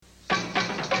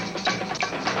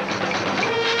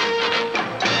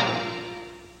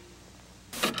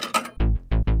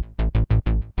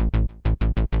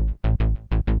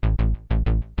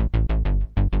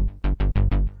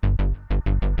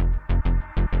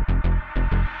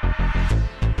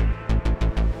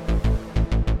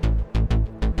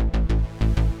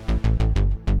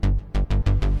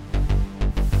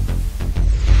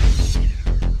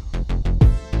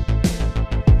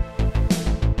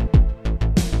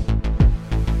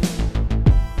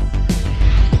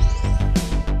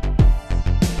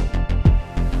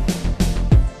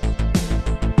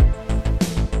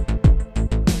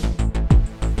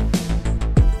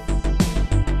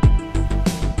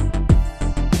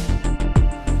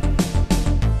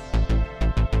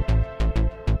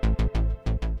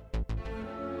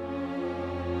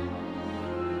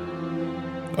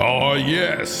Oh,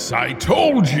 yes, I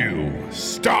told you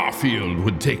Starfield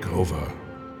would take over.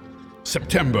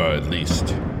 September, at least.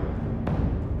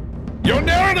 Your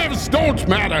narratives don't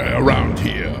matter around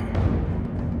here.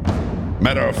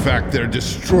 Matter of fact, they're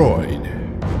destroyed.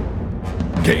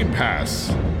 Game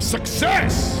Pass,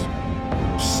 success!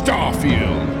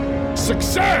 Starfield,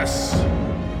 success!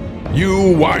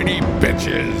 You whiny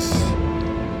bitches,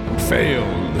 failed.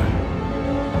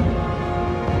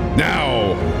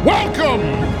 Now, welcome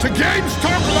to Games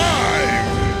Talk Live!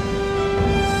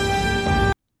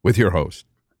 With your host,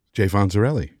 Jay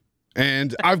Fonzarelli.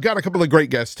 And I've got a couple of great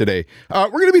guests today. We're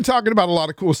going to be talking about a lot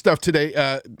of cool stuff today.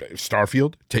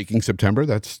 Starfield, taking September.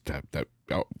 I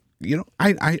knew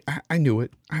it. I knew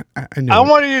it. I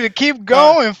wanted you to keep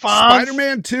going, Fonz.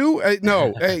 Spider-Man 2?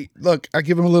 No. Hey, look, I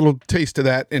give him a little taste of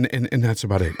that, and that's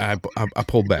about it. I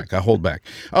pulled back. I hold back.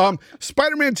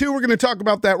 Spider-Man 2, we're going to talk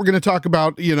about that. We're going to talk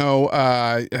about, we're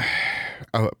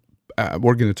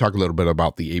going to talk a little bit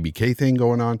about the ABK thing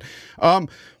going on.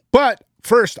 But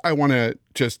first, I want to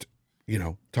just,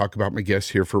 talk about my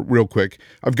guests here for real quick.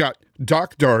 I've got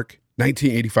Doc Dark,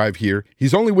 1985 here.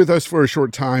 He's only with us for a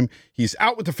short time. He's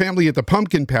out with the family at the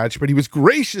pumpkin patch, but he was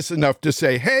gracious enough to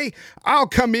say, hey, I'll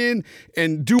come in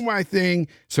and do my thing.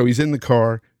 So he's in the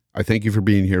car. I thank you for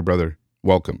being here, brother.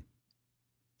 Welcome.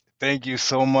 Thank you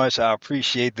so much. I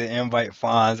appreciate the invite,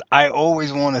 Fonz. I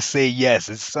always want to say yes.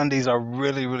 Sundays are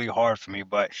really, really hard for me,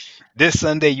 but this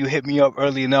Sunday you hit me up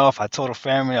early enough. I told the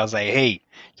family, I was like, hey,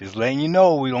 just letting you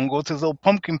know, we don't go to this little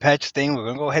pumpkin patch thing. We're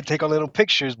going to go ahead and take our little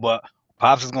pictures, but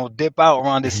Pops is going to dip out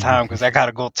around this time because I got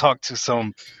to go talk to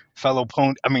some fellow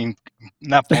gamers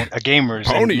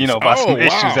ponies. And, about some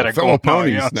issues that are fellow going on.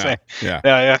 Ponies. You know what I'm saying?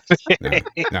 Yeah. Yeah.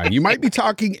 Now, you might be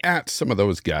talking at some of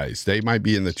those guys. They might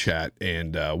be in the chat,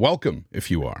 and welcome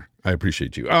if you are. I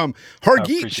appreciate you.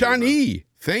 Hargeet Chani,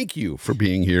 thank you for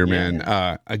being here, man.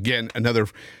 Again, another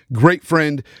great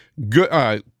friend,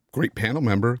 great panel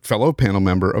member, fellow panel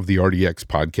member of the RDX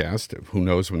podcast. Who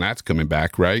knows when that's coming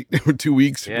back, right? 2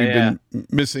 weeks we've been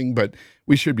missing, but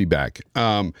we should be back.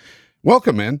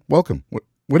 Welcome, man. Welcome.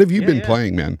 What have you been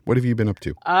playing, man? What have you been up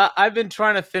to? I've been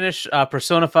trying to finish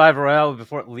Persona 5 Royale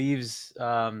before it leaves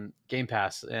Game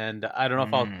Pass, and I don't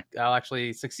know if I'll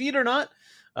actually succeed or not.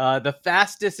 The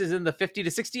fastest is in the 50 to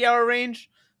 60 hour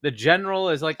range. The general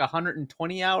is like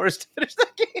 120 hours to finish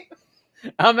that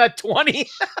game. I'm at 20.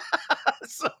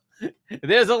 So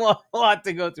there's a lot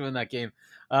to go through in that game.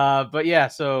 But yeah,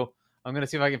 so I'm going to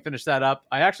see if I can finish that up.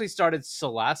 I actually started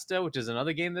Solasta, which is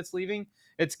another game that's leaving.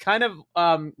 It's kind of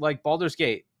like Baldur's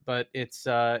Gate, but it's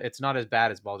not as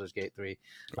bad as Baldur's Gate 3.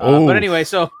 But anyway,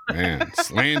 so man,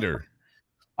 slander.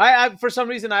 I for some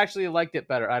reason I actually liked it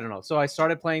better. I don't know. So I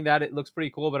started playing that. It looks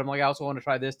pretty cool, but I'm like, I also want to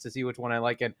try this to see which one I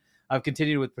like. And I've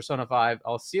continued with Persona 5.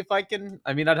 I'll see if I can.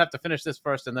 I mean, I'd have to finish this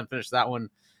first and then finish that one.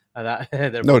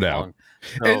 No doubt.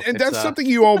 So and that's something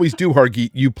you always do, Hargeet.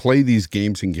 You play these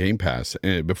games in Game Pass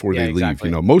before they leave. Exactly.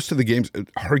 Most of the games,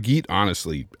 Hargeet,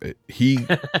 honestly, he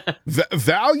the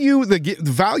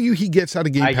value he gets out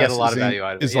of Game Pass get a lot of value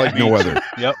out of it. is like no other.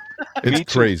 Yep.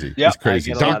 It's crazy. Yep. It's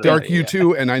crazy. Doc Dark, you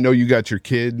too, and I know you got your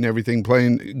kid and everything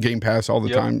playing Game Pass all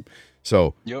the time.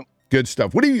 So good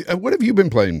stuff. What have you been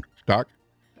playing, Doc?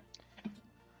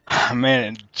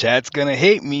 Man, chat's gonna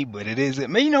hate me, but it isn't.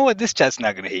 Man, you know what? This chat's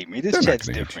not gonna hate me. This chat's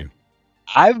different.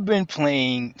 I've been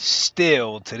playing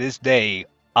still to this day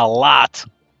a lot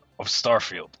of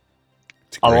Starfield.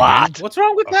 A lot. What's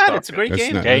wrong with that? Starfield. It's a great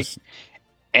game. Okay.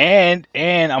 And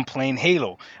I'm playing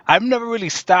Halo. I've never really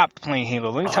stopped playing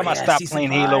Halo. The only time I stopped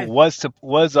playing Halo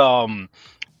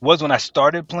was when I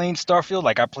started playing Starfield.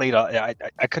 Like I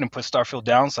couldn't put Starfield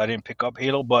down, so I didn't pick up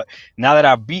Halo. But now that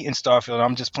I've beaten Starfield,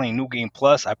 I'm just playing New Game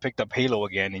Plus. I picked up Halo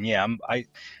again, and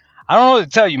I don't know what to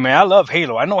tell you, man. I love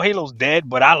Halo. I know Halo's dead,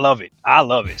 but I love it.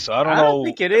 So I don't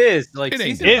think it is. Like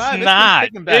it's not.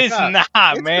 It's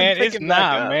not, man. It's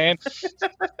not, man.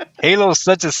 Halo's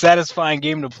such a satisfying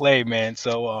game to play, man.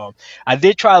 So I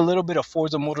did try a little bit of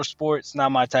Forza Motorsports.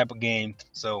 Not my type of game.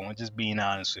 So I'm just being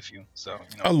honest with you. So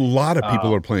a lot of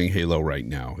people are playing Halo right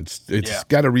now. It's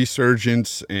got a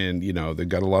resurgence, and they've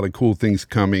got a lot of cool things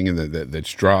coming, and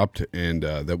that's dropped, and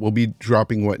that will be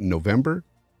dropping in November,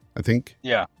 I think.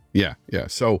 Yeah.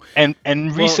 So and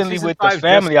recently with the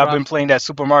family, I've been playing that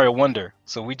Super Mario Wonder.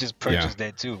 So we just purchased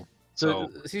that too. So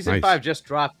season 5 just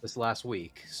dropped this last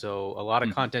week. So a lot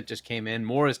of content just came in.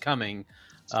 More is coming.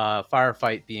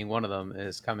 Firefight being one of them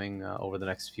is coming over the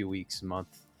next few weeks and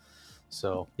month.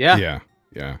 So yeah.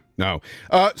 No.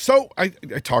 So I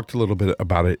talked a little bit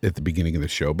about it at the beginning of the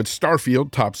show, but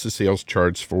Starfield tops the sales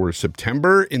charts for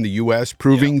September in the U.S.,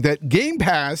 proving that Game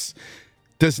Pass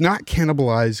does not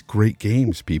cannibalize great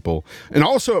games, people. And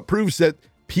also it proves that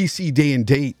PC day and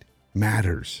date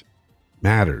matters.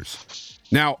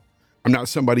 Now, I'm not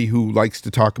somebody who likes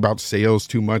to talk about sales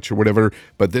too much or whatever,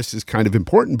 but this is kind of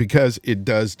important because it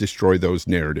does destroy those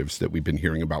narratives that we've been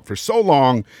hearing about for so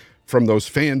long from those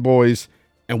fanboys.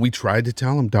 And we tried to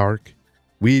tell them, Dark.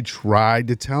 We tried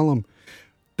to tell them.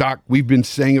 Doc, we've been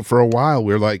saying it for a while.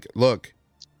 We're like, look,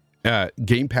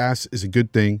 Game Pass is a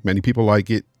good thing. Many people like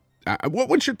it.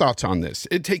 What's your thoughts on this?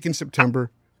 It taking September?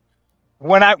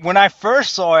 When I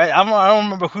first saw it, I don't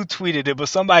remember who tweeted it, but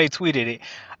somebody tweeted it.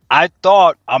 I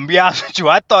thought, I'll be honest with you,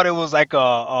 I thought it was like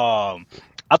I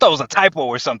thought it was a typo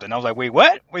or something. I was like, wait,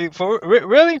 what? Wait, for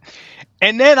really?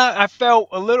 And then I felt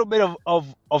a little bit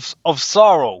of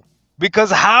sorrow,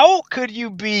 because how could you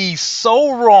be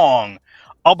so wrong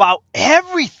about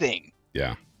everything?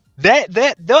 Yeah.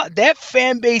 That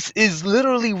fan base is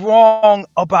literally wrong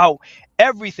about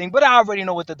everything. But I already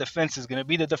know what the defense is going to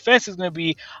be. The defense is going to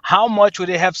be, how much would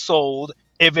it have sold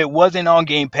if it wasn't on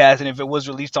Game Pass and if it was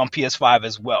released on PS5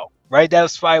 as well, right?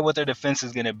 That's probably what their defense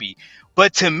is going to be.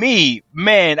 But to me,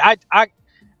 man,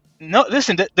 no,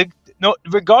 listen, no,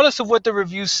 regardless of what the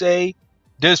reviews say,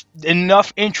 there's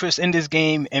enough interest in this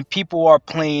game and people are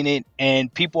playing it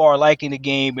and people are liking the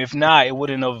game. If not, it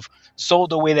wouldn't have sold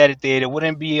the way that it did. It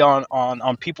wouldn't be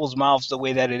on people's mouths the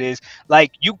way that it is.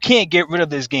 Like, you can't get rid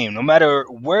of this game. No matter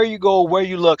where you go, where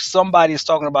you look, somebody is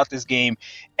talking about this game.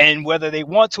 And whether they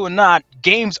want to or not,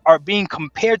 games are being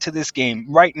compared to this game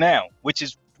right now, which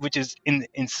is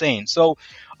insane. So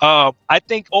I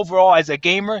think overall, as a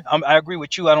gamer, I agree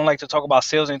with you. I don't like to talk about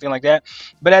sales or anything like that.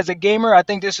 But as a gamer, I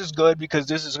think this is good, because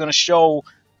this is going to show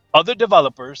other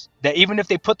developers that even if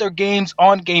they put their games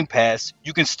on Game Pass,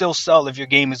 you can still sell if your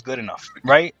game is good enough,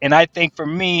 right? And I think for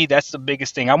me, that's the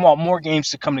biggest thing. I want more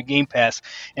games to come to Game Pass,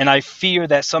 and I fear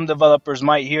that some developers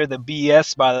might hear the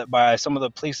BS by some of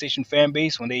the PlayStation fan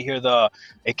base when they hear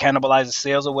it cannibalizes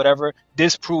sales or whatever.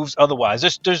 This proves otherwise.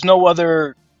 There's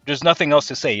nothing else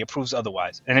to say. It proves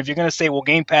otherwise. And if you're going to say, well,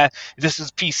 Game Pass, this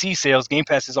is PC sales, Game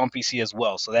Pass is on PC as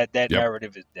well. So that yep.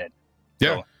 narrative is dead.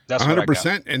 Yeah. So that's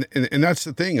 100%. And that's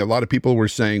the thing. A lot of people were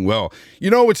saying, well,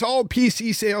 it's all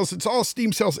PC sales. It's all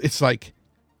Steam sales. It's like,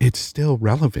 it's still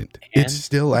relevant. And? It's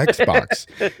still Xbox.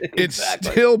 Exactly. It's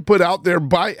still put out there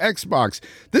by Xbox.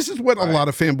 This is what a lot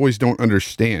of fanboys don't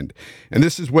understand. And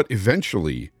this is what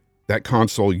eventually that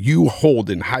console you hold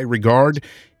in high regard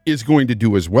is going to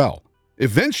do as well.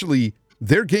 Eventually,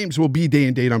 their games will be day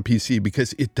and date on PC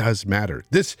because it does matter.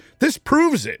 This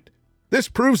proves it. This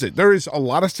proves it. There is a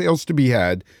lot of sales to be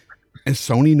had, and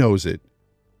Sony knows it.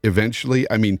 Eventually,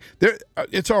 I mean,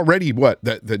 it's already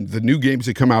the new games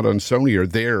that come out on Sony are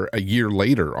there a year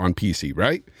later on PC,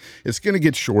 right? It's going to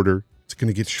get shorter. It's going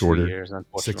to get shorter. 2 years,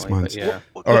 6 months. Yeah.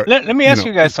 Let me ask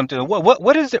you guys something.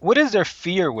 What is their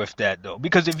fear with that though?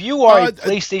 Because if you are a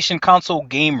PlayStation console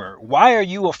gamer, why are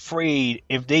you afraid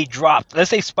if they drop? Let's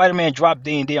say Spider-Man dropped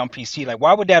day and day on PC. Like,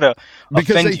 why would that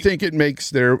because they think it makes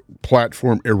their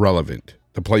platform irrelevant.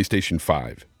 The PlayStation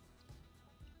 5.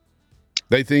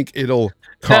 They think it'll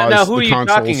cause the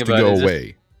consoles to go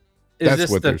away. Is this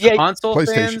the console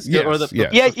fans? Yes, or the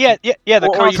the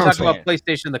or are you talking about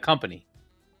PlayStation, the company?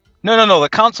 No, the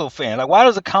console fan. Like, why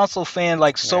does a console fan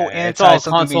so anti it's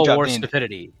all console war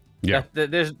stupidity? Yeah,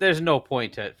 there's no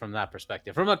point to it from that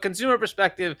perspective. From a consumer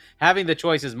perspective, having the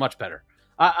choice is much better.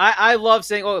 I love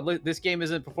saying, oh, look, this game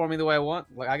isn't performing the way I want.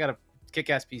 Like, I got a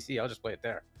kick-ass PC. I'll just play it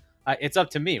there. It's up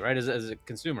to me, right, as a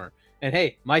consumer. And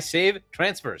hey, my save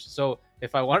transfers. So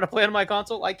if I wanted to play it on my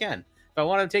console, I can. If I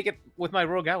want to take it with my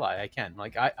Rogue Ally, I can.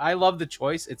 Like, I love the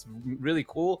choice. It's really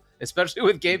cool, especially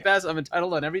with Game Pass. I'm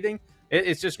entitled on everything.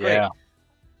 It's just great. Yeah.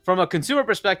 From a consumer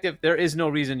perspective, there is no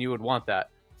reason you would want that.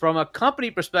 From a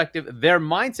company perspective, their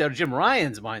mindset, Jim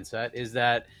Ryan's mindset, is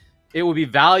that it would be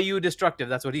value destructive.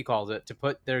 That's what he calls it, to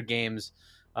put their games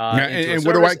and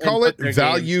what do I call it?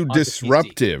 Value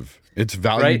disruptive. It's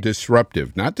value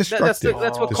disruptive, not destructive.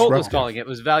 That's what Colt was calling it. It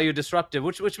was value disruptive,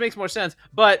 which makes more sense.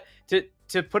 But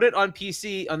to put it on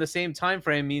PC on the same time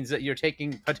frame means that you're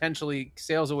taking potentially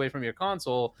sales away from your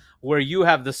console, where you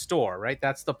have the store, right?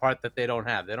 That's the part that they don't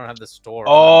have. They don't have the store.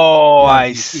 Oh,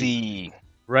 I see.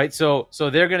 Right, so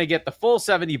they're going to get the full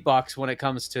 $70 when it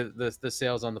comes to the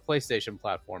sales on the PlayStation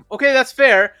platform. Okay, that's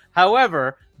fair.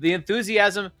 However, the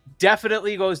enthusiasm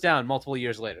definitely goes down multiple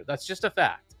years later. That's just a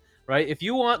fact, right? If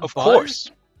you want of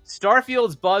course,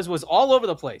 Starfield's buzz was all over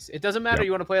the place. It doesn't matter. Yep.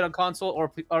 You want to play it on console or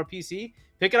PC,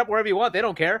 pick it up wherever you want. They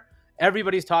don't care.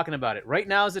 Everybody's talking about it. Right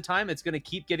now is the time it's going to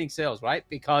keep getting sales, right?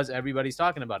 Because everybody's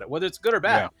talking about it. Whether it's good or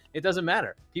bad, it doesn't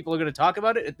matter. People are going to talk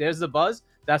about it. If there's the buzz,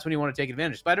 that's when you want to take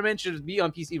advantage. Spider-Man should be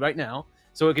on PC right now.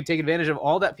 so it could take advantage of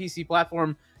all that PC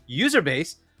platform user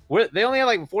base. Where they only have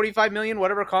like 45 million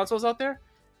whatever consoles out there.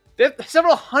 They have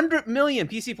several 100 million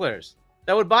PC players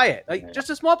that would buy it. Like just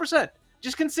a small percent.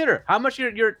 Just consider how much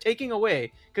you're taking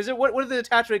away. Because what is the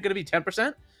attach rate going to be?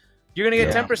 10%? You're going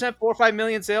to get 10%, 4 or 5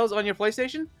 million sales on your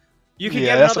PlayStation. You can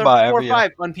get another 4 or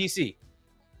 5 on PC.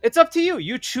 It's up to you.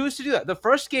 You choose to do that. The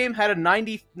first game had a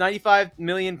 95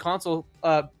 million console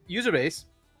user base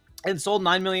and sold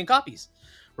 9 million copies,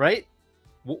 right?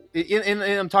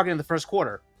 I'm talking in the first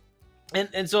quarter.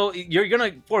 And so you're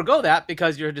going to forego that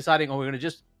because you're deciding, we're going to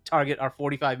just target our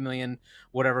 45 million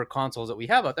whatever consoles that we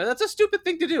have out there. That's a stupid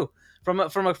thing to do. From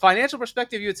a financial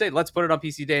perspective, you would say, let's put it on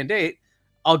PC day and date.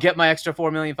 I'll get my extra 4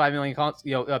 million, 5 million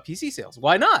PC sales.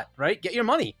 Why not, right? Get your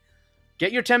money.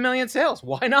 Get your 10 million sales.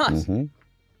 Why not? Mm-hmm.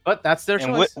 But that's their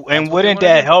choice. And wouldn't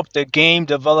that help the game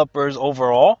developers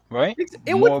overall, right?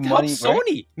 It would help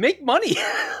Sony make money.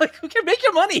 Like, who can make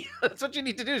your money? That's what you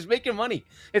need to do, is make your money.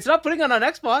 It's not putting it on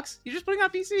Xbox. You're just putting it on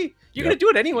PC. You're going to do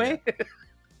it anyway.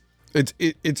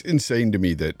 It's insane to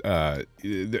me that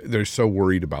they're so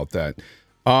worried about that.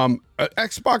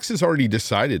 Xbox has already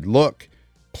decided, look,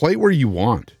 play where you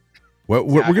want. Well,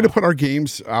 we're going to put our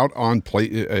games out on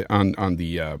on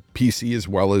the PC as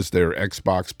well as their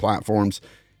Xbox platforms.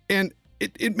 And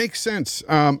it makes sense.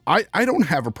 I don't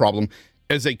have a problem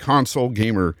as a console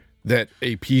gamer that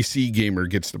a PC gamer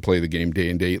gets to play the game day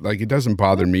and date. Like, it doesn't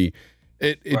bother me.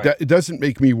 It doesn't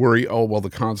make me worry, the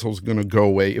console's going to go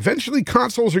away. Eventually,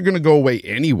 consoles are going to go away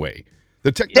anyway.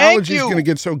 The technology is going to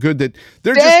get so good that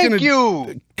they're just going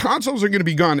to... Consoles are going to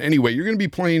be gone anyway. You're going to be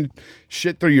playing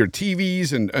shit through your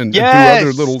TVs and through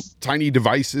other little tiny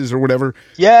devices or whatever.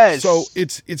 Yes. So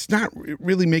it's not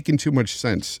really making too much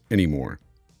sense anymore.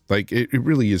 Like, it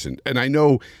really isn't. And I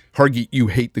know, Hargeet, you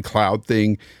hate the cloud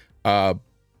thing.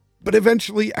 But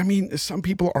eventually, I mean, some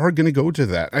people are going to go to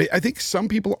that. I think some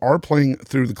people are playing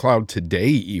through the cloud today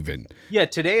even. Yeah,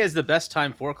 today is the best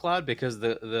time for cloud because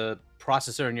the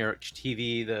processor in your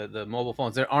TV, the mobile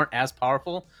phones, they aren't as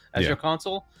powerful as your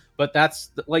console. But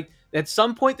that's, like, at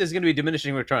some point, there's going to be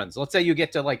diminishing returns. Let's say you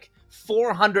get to, like,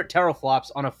 400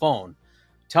 teraflops on a phone.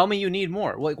 Tell me you need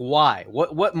more. Like, why?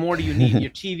 What more do you need?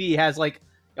 Your TV has, like,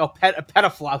 a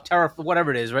petaflop, teraflop, whatever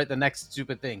it is, right? The next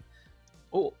stupid thing.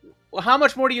 Well, how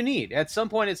much more do you need? At some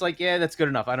point, it's like, that's good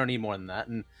enough. I don't need more than that.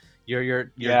 And your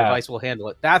device will handle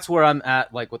it. That's where I'm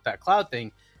at, like, with that cloud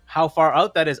thing. How far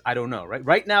out that is, I don't know.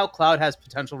 Right now, cloud has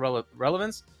potential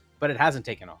relevance, but it hasn't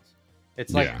taken off.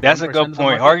 It's like that's a good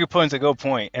point. Hargy point's a good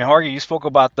point. And Hargy, you spoke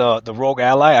about the Rogue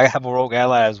Ally. I have a Rogue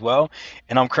Ally as well,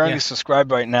 and I'm currently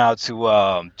subscribed right now to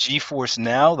GeForce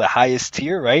Now, the highest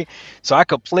tier, right? So I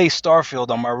could play Starfield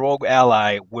on my Rogue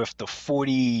Ally with the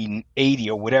 4080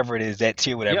 or whatever it is, that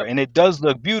tier, whatever. And it does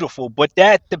look beautiful, but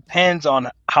that depends on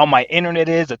how my internet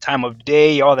is, the time of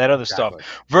day, all that other stuff.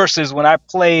 Versus when I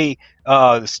play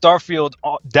Starfield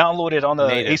downloaded on the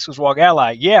Asus ROG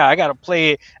Ally, I gotta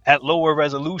play it at lower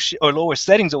resolution or lower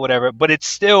settings or whatever, but it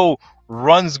still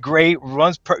runs great,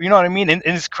 you know what I mean? And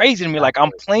it's crazy to me, like,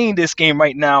 I'm playing this game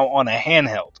right now on a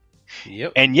handheld,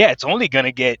 and it's only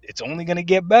gonna get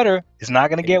better. It's not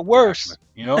gonna get worse,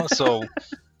 you know. So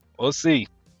we'll see.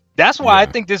 That's why I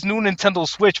think this new Nintendo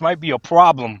Switch might be a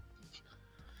problem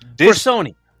for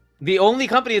Sony. The only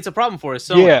company it's a problem for is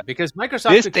Sony, because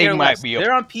Microsoft could care less.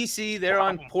 They're on PC, they're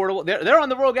on portable, they're on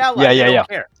the Rogue Ally. They don't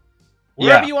care.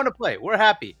 Wherever you want to play, we're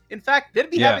happy. In fact,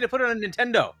 they'd be happy to put it on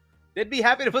Nintendo. They'd be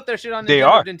happy to put their shit on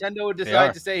Nintendo. If Nintendo would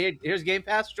decide to say, "Hey, here's Game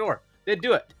Pass," sure, they'd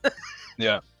do it.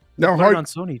 Now, on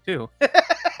Sony too.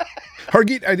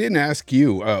 Hargeet, I didn't ask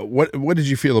you. What did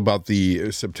you feel about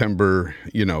the September,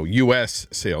 U.S.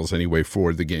 sales anyway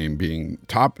for the game being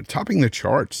topping the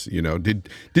charts?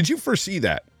 Did you foresee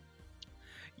that?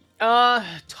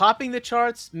 Topping the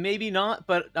charts, maybe not,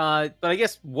 but I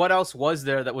guess what else was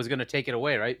there that was going to take it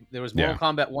away, right? There was Mortal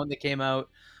Kombat 1 that came out.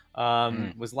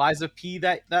 Was Lies of P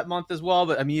that month as well,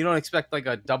 but I mean, you don't expect like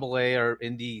a AA or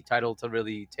indie title to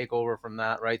really take over from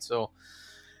that, right? So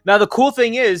now the cool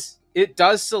thing is it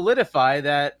does solidify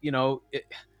that,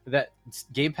 that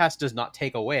Game Pass does not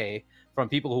take away from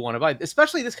people who want to buy,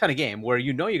 especially this kind of game where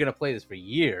you're going to play this for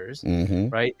years,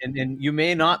 right? And you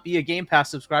may not be a Game Pass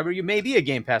subscriber. You may be a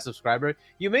Game Pass subscriber.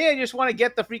 You may just want to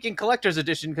get the freaking collector's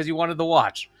edition because you wanted the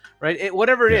watch, right?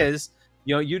 Whatever it is,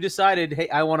 you decided, hey,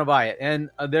 I want to buy it. And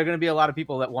there are going to be a lot of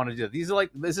people that want to do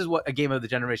it. This is what a game of the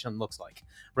generation looks like,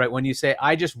 right? When you say,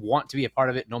 I just want to be a part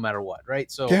of it no matter what, right?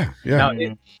 So now,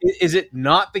 is it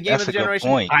not the game of the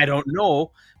generation? I don't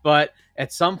know. But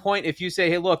at some point, if you say,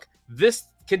 hey, look, this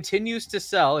continues to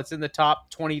sell, it's in the top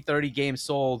 20, 30 games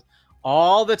sold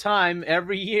all the time,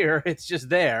 every year, it's just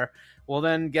there. well,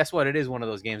 then guess what? It is one of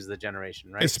those games of the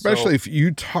generation, right? Especially if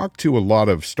you talk to a lot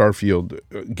of Starfield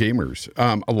gamers,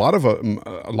 a lot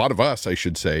of us, I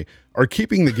should say, are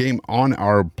keeping the game on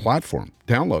our platform,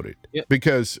 downloaded,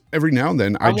 because every now and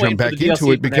then I jump back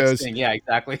into it because, yeah,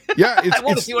 exactly. Yeah, I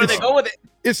want to see where they go with it.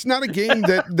 It's not a game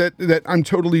that I'm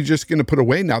totally just going to put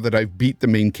away now that I've beat the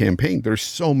main campaign. There's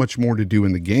so much more to do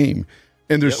in the game,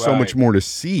 and there's so much more to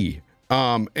see.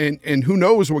 And who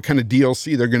knows what kind of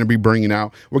DLC they're going to be bringing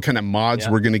out, what kind of mods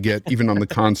we're going to get, even on the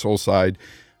console side.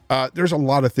 There's a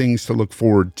lot of things to look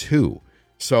forward to.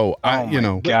 So,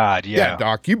 God,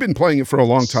 Doc, you've been playing it for a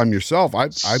long time yourself.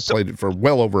 I've played it for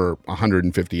well over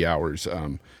 150 hours.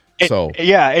 And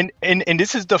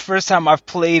this is the first time I've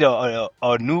played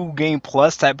a new game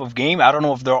plus type of game. I don't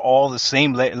know if they're all the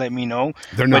same. Let me know.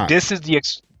 They're not. But this is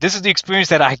the experience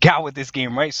that I got with this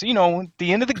game, right? So, at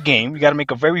the end of the game, you got to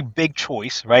make a very big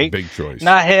choice, right? Big choice.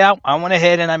 Now, I went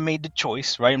ahead and I made the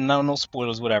choice, right? No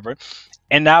spoilers, whatever.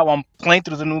 And now I'm playing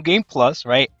through the new game plus,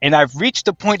 right? And I've reached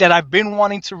the point that I've been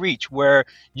wanting to reach, where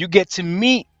you get to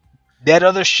meet that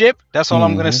other ship. That's all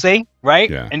I'm going to say, right?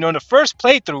 Yeah. And on the first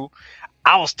playthrough,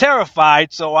 I was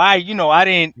terrified, so I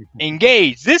didn't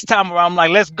engage. This time around, I'm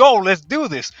like, let's go, let's do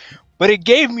this. But it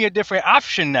gave me a different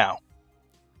option now,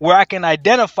 where I can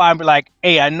identify and be like,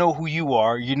 hey, I know who you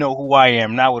are. You know who I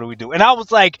am. Now what do we do? And I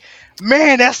was like,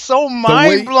 man, that's so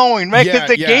mind-blowing, right? Because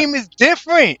the game is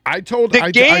different. The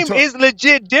game is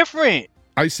legit different.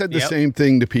 I said the same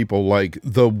thing to people. Like,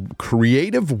 the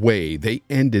creative way they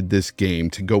ended this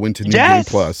game to go into New Game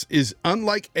Plus is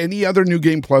unlike any other New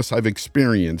Game Plus I've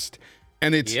experienced.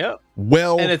 And it's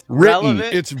well written.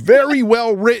 Relevant. It's very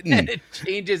well written. And it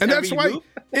changes and that's why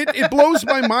it blows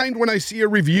my mind when I see a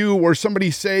review or somebody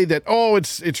say that,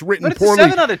 it's written but it's poorly.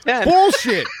 7 out of 10.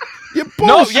 Bullshit. You bullshit.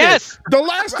 No, yes. The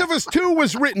Last of Us 2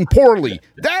 was written poorly.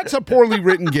 That's a poorly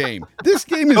written game. This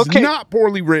game is not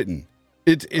poorly written.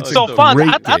 It's so fun.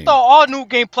 I thought all New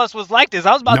Game Plus was like this.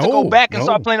 I was about to go back and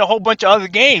start playing a whole bunch of other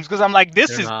games because I'm like,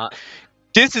 this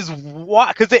is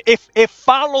why, because it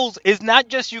follows. It's not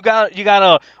just you got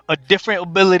a different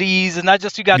abilities. It's not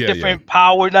just you got different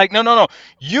power. Like no.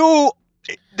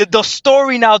 The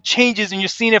story now changes and you're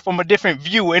seeing it from a different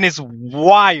view, and it's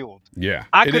wild. Yeah,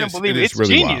 I couldn't believe it. It's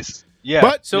really genius. Wild. Yeah.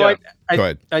 But so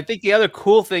I think the other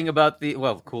cool thing about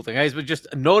but just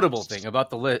a notable thing about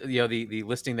the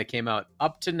listing that came out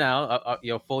up to now,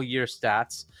 full year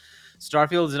stats.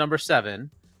 Starfield is number 7.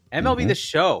 MLB The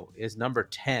Show is number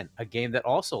 10, a game that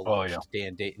also launched day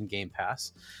and date in Game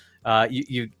Pass.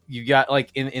 You got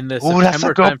like in the September that's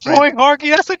a good point,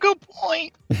 Harky. That's a good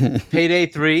point. Payday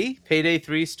 3,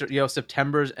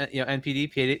 September's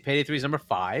NPD. Payday 3 is number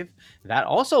 5. That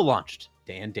also launched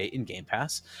day and date in Game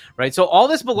Pass, right? So all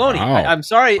this baloney. Wow. I'm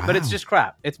sorry, but it's just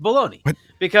crap. It's baloney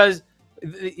because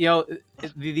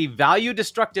the value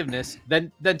destructiveness.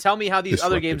 Then tell me how these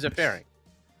other games are faring.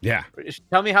 Yeah.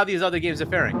 Tell me how these other games are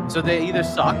faring. So they either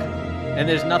suck, and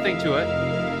there's nothing to it.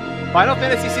 Final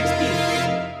Fantasy 16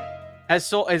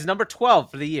 is number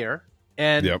 12 for the year,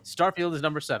 and Starfield is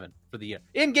number 7 for the year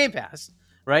in Game Pass,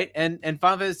 right? And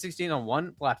Final Fantasy 16 on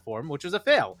one platform, which was a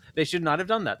fail. They should not have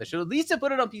done that. They should at least have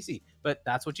put it on PC, but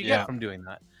that's what you get from doing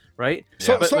that, right?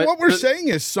 So what we're saying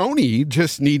is Sony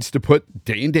just needs to put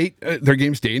their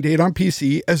games day and date on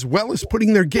PC, as well as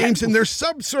putting their games in their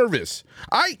sub-service.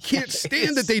 I can't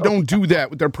stand that they don't do that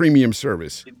with their premium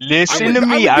service. Listen to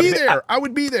me. I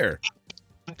would be there.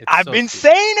 I've been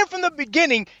saying it from the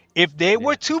beginning. If they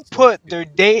were to put their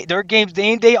games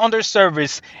day and day on their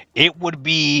service, it would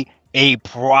be a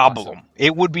problem. Awesome.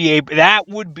 That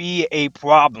would be a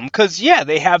problem because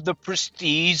they have the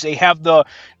prestige, they have the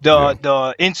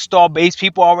install base.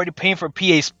 People are already paying for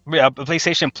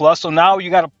PlayStation Plus, so now you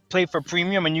got to pay for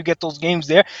premium and you get those games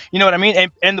there. You know what I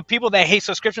mean? And the people that hate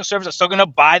subscription service are still gonna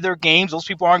buy their games. Those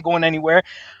people aren't going anywhere.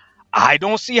 I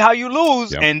don't see how you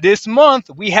lose. Yep. And this month,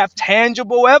 we have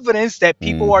tangible evidence that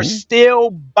people are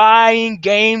still buying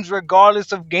games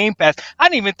regardless of Game Pass. I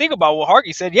didn't even think about what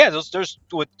Harky said. Yeah, there's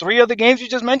 3 other games you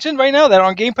just mentioned right now that are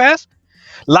on Game Pass.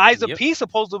 Lies of P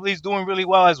supposedly is doing really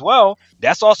well as well.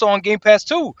 That's also on Game Pass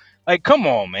too. Like, come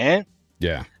on, man.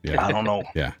 Yeah. I don't know.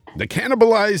 Yeah. The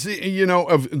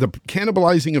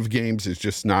cannibalizing of games is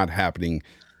just not happening.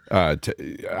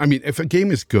 If a game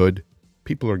is good,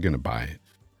 people are going to buy it.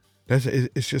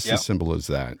 It's just as simple as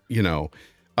that,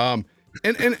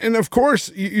 and of course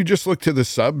you just look to the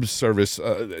sub service.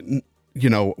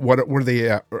 What are they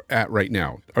at right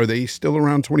now? Are they still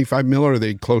around 25 mil? Or are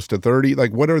they close to 30?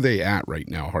 Like, what are they at right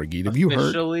now, Hargeet? Have you heard?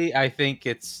 Officially, I think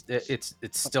it's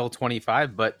still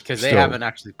 25, but because they haven't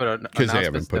actually put an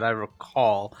announcement that I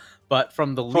recall. but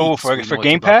from the leaks, for we know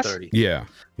Game it's above Pass? 30. Yeah.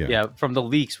 Yeah, from the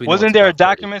leaks, we know Wasn't it's there a above 30.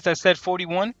 document that said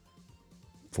 41?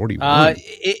 41.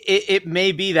 It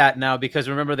may be that now, because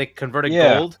remember they converted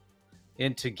Yeah. gold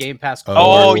into Game Pass Core.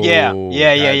 Oh yeah.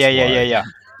 That's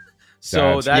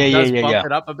So That's that why. does Yeah. bump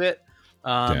it up a bit.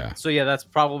 Yeah. So yeah, that's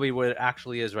probably what it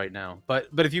actually is right now. But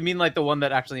if you mean like the one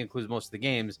that actually includes most of the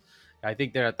games, I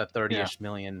think they're at the 30-ish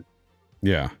million.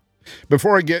 Yeah.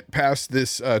 Before I get past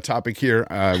this topic here,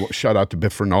 shout out to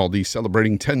Biff Rinaldi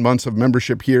celebrating 10 months of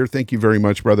membership here. Thank you very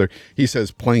much, brother. He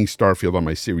says, playing Starfield on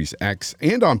my Series X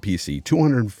and on PC,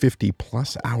 250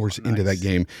 plus hours into that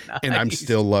game, and I'm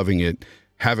still loving it.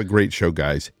 Have a great show,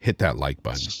 guys. Hit that like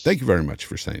button. Thank you very much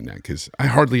for saying that, because I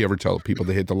hardly ever tell people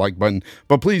to hit the like button.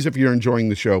 But please, if you're enjoying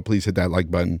the show, please hit that like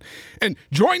button. And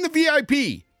join the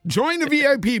VIP. Join the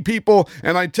VIP, people.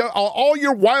 And I tell all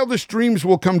your wildest dreams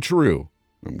will come true.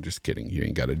 I'm just kidding. You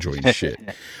ain't got to join shit.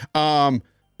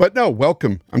 But no,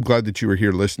 welcome. I'm glad that you were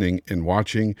here listening and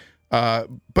watching.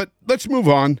 But let's move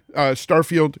on.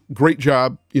 Starfield, great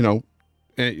job,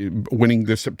 winning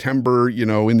the September,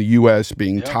 in the U.S.,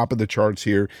 being top of the charts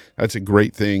here. That's a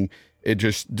great thing. It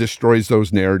just destroys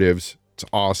those narratives. It's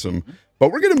awesome.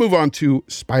 But we're going to move on to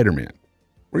Spider-Man.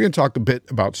 We're going to talk a bit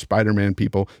about Spider-Man,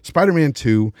 people. Spider-Man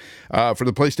 2 for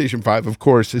the PlayStation 5, of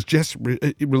course, is just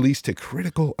released to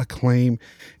critical acclaim.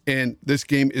 And this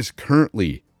game is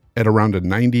currently at around a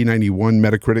 90, 91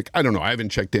 Metacritic. I don't know. I haven't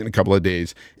checked it in a couple of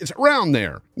days. It's around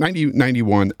there. 90,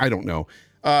 91. I don't know.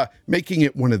 Making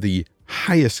it one of the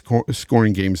highest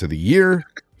scoring games of the year.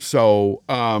 So,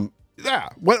 yeah.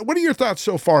 What are your thoughts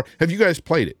so far? Have you guys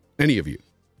played it? Any of you?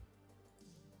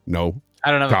 No?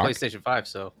 I don't have Doc? a PlayStation 5,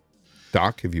 so...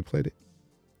 Doc, have you played it?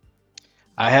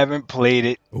 I haven't played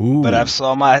it, Ooh. but I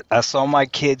saw my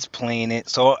kids playing it.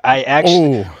 So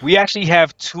we actually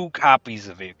have 2 copies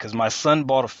of it, because my son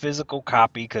bought a physical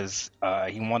copy because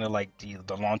he wanted like the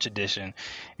launch edition,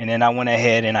 and then I went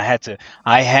ahead and I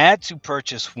had to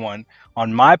purchase one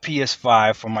on my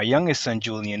PS5 for my youngest son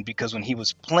Julian, because when he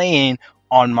was playing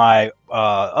on my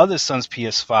other son's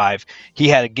PS5, he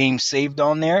had a game saved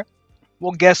on there.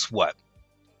 Well, guess what?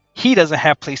 He doesn't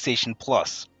have PlayStation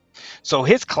Plus. So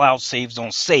his cloud saves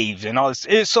don't save and all this.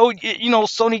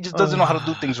 Sony just doesn't know how to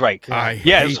do things right.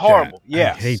 It's horrible. So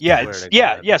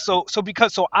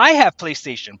I have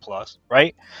PlayStation Plus,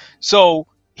 right? So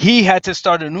he had to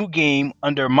start a new game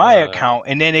under my account,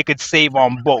 and then it could save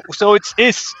on both. So it's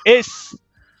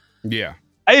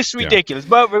ridiculous.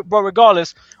 But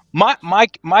regardless, my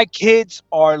kids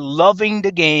are loving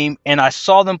the game, and I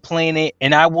saw them playing it,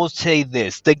 and I will say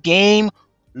this: the game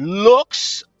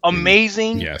looks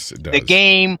amazing. Yes, it does. The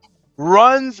game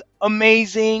runs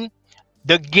amazing.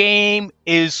 The game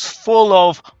is full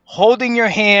of holding your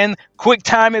hand, quick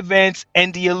time events,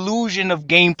 and the illusion of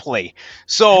gameplay.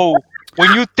 So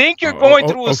when you think you're going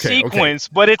through a sequence,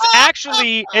 but it's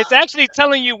actually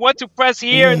telling you what to press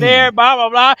here and there, blah blah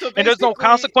blah, so and there's no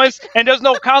consequence. And there's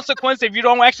no consequence if you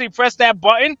don't actually press that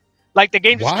button. Like the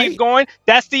game just keeps going.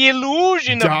 That's the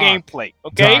illusion of gameplay.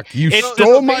 Okay, Doc, you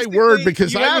stole my word,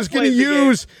 because I was going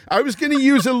to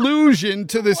use illusion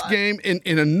to this game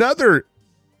in another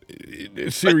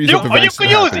series of events.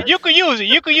 You can use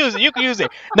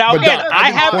it. Now again, Doc, I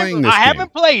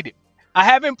haven't played it. I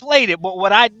haven't played it, but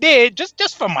what I did,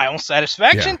 just for my own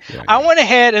satisfaction, I went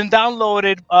ahead and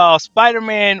downloaded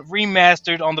Spider-Man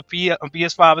Remastered on the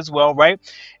PS5 as well, right?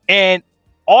 And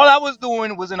all I was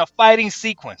doing was in a fighting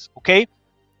sequence, okay?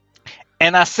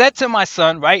 And I said to my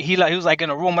son, right? He was like in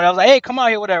a room, and I was like, "Hey, come out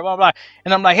here, whatever, blah blah."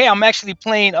 And I'm like, "Hey, I'm actually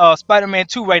playing Spider-Man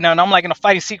 2 right now," and I'm like in a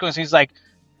fighting sequence. And he's like,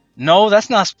 "No, that's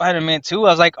not Spider-Man 2."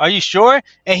 I was like, "Are you sure?"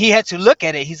 And he had to look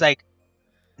at it. He's like,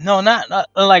 "No, not."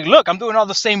 I'm like, "Look, I'm doing all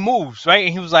the same moves, right?"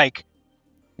 And he was like,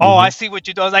 "Oh, I see what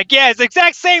you do." I was like, "Yeah, it's the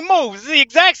exact same moves. It's the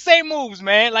exact same moves,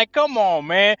 man. Like, come on,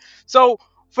 man." So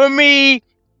for me,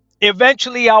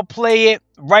 eventually I'll play it.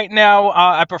 Right now,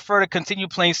 I prefer to continue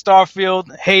playing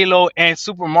Starfield, Halo, and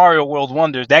Super Mario World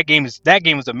Wonders. That game is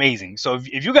amazing. So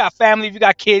if you got family, if you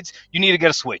got kids, you need to get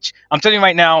a Switch. I'm telling you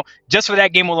right now, just for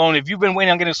that game alone, if you've been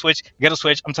waiting on getting a Switch, get a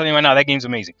Switch. I'm telling you right now, that game's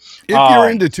amazing. If you're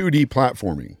into 2D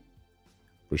platforming,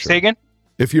 for sure. Say again?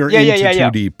 If you're into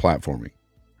 2D platforming.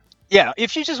 Yeah,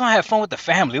 if you just want to have fun with the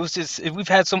family, we've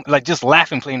had some just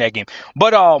laughing playing that game.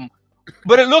 But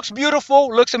it looks beautiful,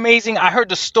 looks amazing. I heard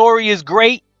the story is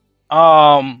great.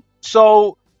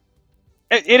 So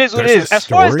it is what it is. As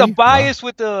far as the bias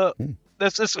with the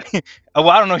that's just well,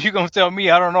 I don't know. You're gonna tell me.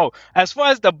 I don't know. As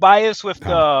far as the bias with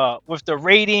the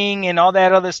rating and all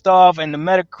that other stuff and the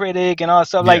Metacritic and all that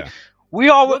stuff, We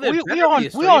all Well, there we better all be a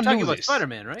story. we all You're talking knew about this.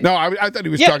 Spider-Man, right? No, I thought he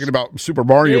was Yes. talking about Super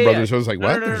Mario Yeah, Brothers. I was like,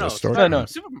 what? No, There's a story? Spider-Man.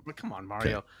 No. Come on,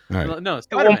 Mario. All right. No, Well,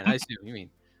 Spider-Man. I assume you mean.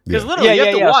 Because Yeah. literally, you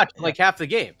have to watch Yeah. like half the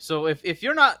game. So if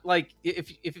you're not like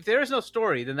if there is no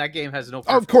story, then that game has no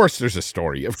purpose. Of course, there's a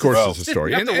story. Of course, there's a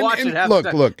story. You have to watch it half look,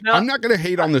 the time. look. Now- I'm not going to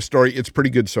hate on the story. It's pretty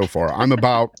good so far. I'm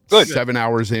about 7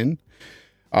 hours in.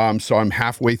 So I'm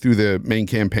halfway through the main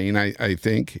campaign. I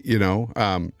think, you know.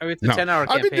 I mean, it's a 10-hour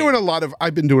campaign. I've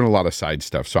been doing a lot of side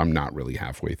stuff, so I'm not really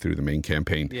halfway through the main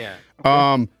campaign. Yeah.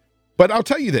 But I'll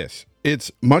tell you this: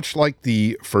 it's much like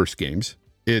the first games.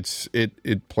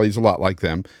 It plays a lot like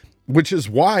them, which is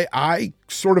why I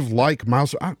sort of like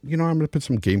Miles. I'm going to put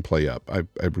some gameplay up.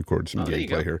 I've recorded some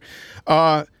gameplay here.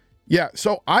 Yeah,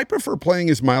 so I prefer playing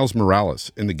as Miles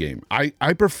Morales in the game. I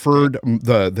preferred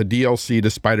the DLC to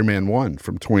Spider-Man 1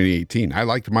 from 2018. I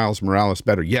liked Miles Morales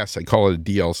better. Yes, I call it a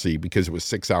DLC because it was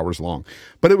 6 hours long,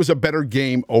 but it was a better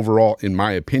game overall, in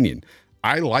my opinion.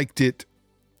 I liked it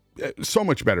so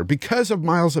much better because of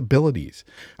Miles' abilities.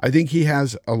 I think he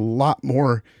has a lot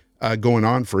more going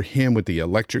on for him with the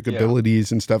electric abilities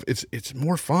and stuff. It's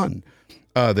more fun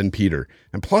than Peter.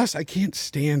 And plus, I can't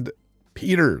stand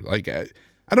Peter. Like,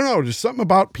 I don't know, there's something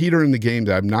about Peter in the game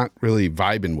that I'm not really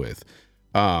vibing with.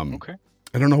 Okay.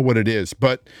 I don't know what it is,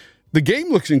 but the game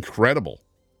looks incredible.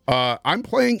 I'm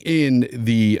playing in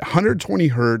the 120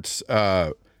 hertz.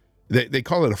 They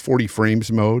call it a 40 frames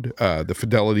mode, the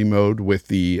fidelity mode with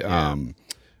the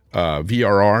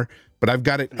VRR, but I've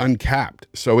got it uncapped.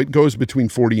 So it goes between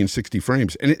 40 and 60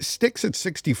 frames, and it sticks at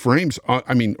 60 frames,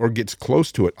 or gets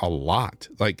close to it a lot.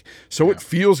 Like, so it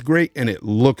feels great and it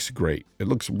looks great. It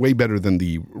looks way better than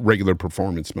the regular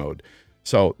performance mode.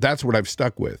 So that's what I've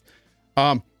stuck with.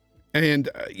 I've been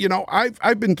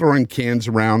throwing cans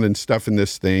around and stuff in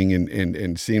this thing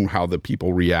and seeing how the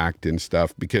people react and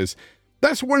stuff, because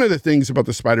that's one of the things about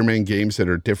the Spider-Man games that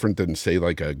are different than, say,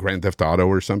 like a Grand Theft Auto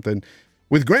or something.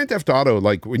 With Grand Theft Auto,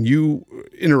 like when you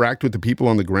interact with the people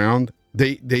on the ground,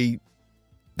 they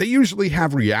usually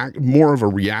have more of a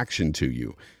reaction to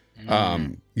you.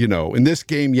 In this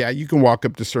game, you can walk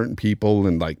up to certain people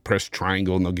and like press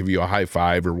triangle and they'll give you a high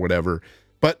five or whatever.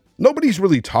 But nobody's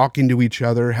really talking to each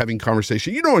other, having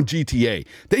conversation. In GTA,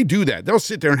 they do that. They'll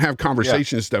sit there and have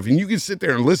conversation and stuff, and you can sit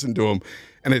there and listen to them,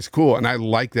 and it's cool. And I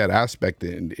like that aspect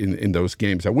in those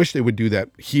games. I wish they would do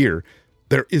that here.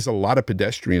 There is a lot of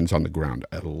pedestrians on the ground,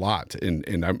 a lot,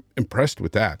 and I'm impressed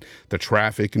with that. The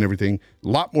traffic and everything, a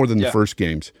lot more than the first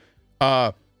games.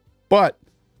 But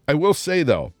I will say,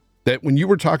 though, that when you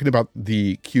were talking about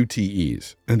the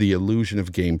QTEs and the illusion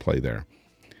of gameplay there,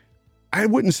 I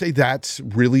wouldn't say that's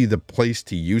really the place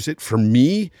to use it. For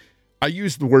me, I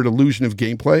use the word illusion of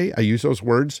gameplay. I use those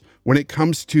words when it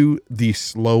comes to the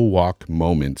slow walk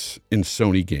moments in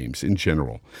Sony games in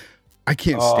general. I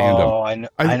can't stand them.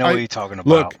 I know what you're talking about.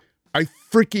 Look, I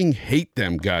freaking hate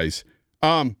them, guys.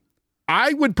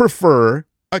 I would prefer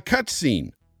a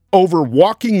cutscene over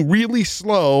walking really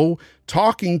slow,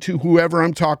 talking to whoever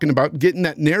I'm talking about, getting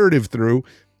that narrative through.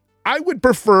 I would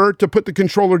prefer to put the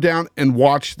controller down and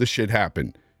watch the shit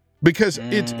happen, because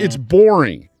it's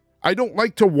boring. I don't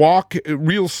like to walk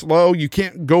real slow. You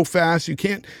can't go fast. You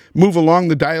can't move along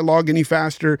the dialogue any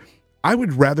faster. I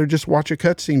would rather just watch a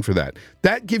cutscene for that.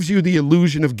 That gives you the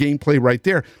illusion of gameplay right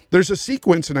there. There's a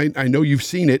sequence, and I know you've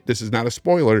seen it. This is not a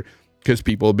spoiler because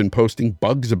people have been posting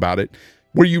bugs about it,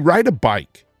 where you ride a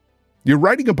bike. You're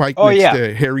riding a bike next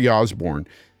to Harry Osborn,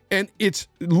 and it's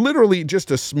literally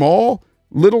just a small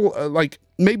little, like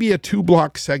maybe a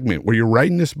 2-block segment where you're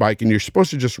riding this bike and you're supposed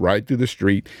to just ride through the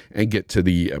street and get to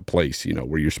the place,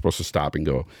 where you're supposed to stop and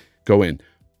go in.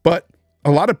 But a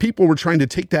lot of people were trying to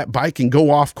take that bike and go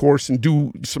off course and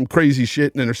do some crazy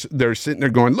shit. And they're sitting there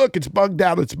going, look, it's bugged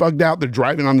out. It's bugged out. They're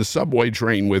driving on the subway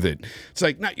train with it. It's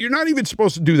like, you're not even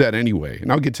supposed to do that anyway.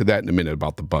 And I'll get to that in a minute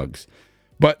about the bugs.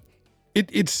 But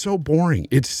it's so boring.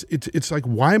 It's like,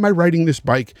 why am I riding this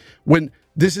bike when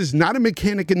this is not a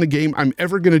mechanic in the game I'm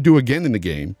ever going to do again in the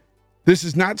game? This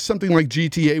is not something like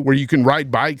GTA where you can ride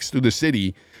bikes through the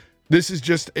city. This is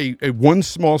just a one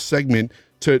small segment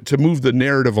to move the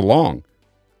narrative along.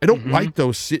 I don't like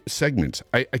those segments.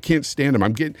 I can't stand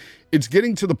them. It's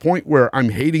getting to the point where I'm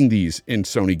hating these in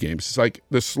Sony games. It's like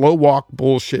the slow walk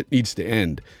bullshit needs to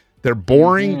end. They're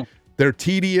boring. They're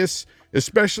tedious,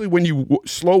 especially when you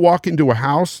slow walk into a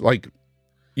house, and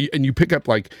you pick up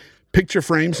like picture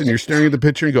frames and you're staring at the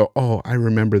picture and go, oh, I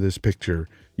remember this picture.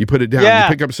 You put it down, you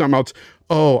pick up something else.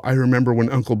 Oh, I remember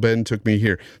when Uncle Ben took me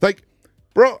here. Like,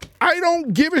 bro, I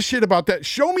don't give a shit about that.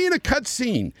 Show me in a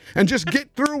cutscene and just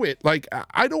get through it. Like,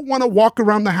 I don't want to walk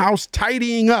around the house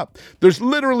tidying up. There's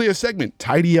literally a segment,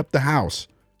 tidy up the house.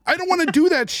 I don't want to do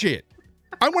that shit.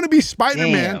 I want to be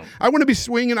Spider-Man. Damn. I want to be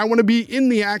swinging. I want to be in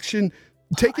the action,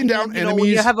 taking down enemies. When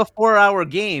you have a 4-hour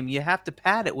game, you have to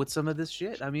pad it with some of this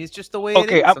shit. I mean, it's just the way it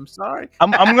is. I'm sorry.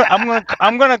 I'm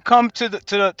gonna come to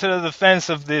the defense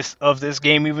of this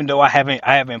game, even though I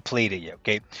haven't played it yet.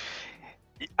 Okay,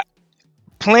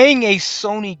 playing a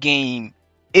Sony game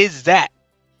is that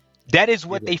is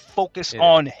what they focus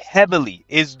on heavily,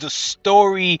 is the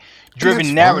story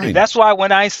driven narrative. Fine. That's why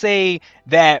when I say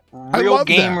that real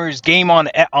gamers game on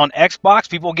Xbox,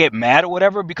 people get mad or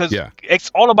whatever, because it's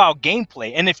all about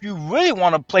gameplay. And if you really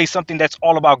want to play something that's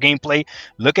all about gameplay,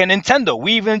 look at Nintendo.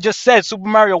 We even just said Super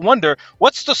Mario Wonder.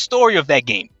 What's the story of that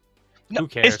game? No, who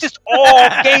cares? It's just all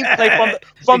gameplay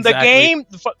from the game,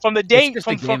 from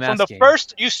the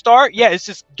first you start. Yeah, it's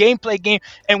just gameplay.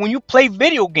 And when you play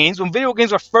video games, when video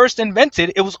games were first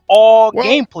invented, it was all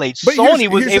gameplay. Sony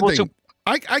was able to.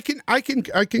 I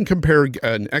can compare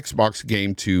an Xbox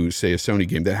game to, say, a Sony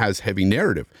game that has heavy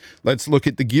narrative. Let's look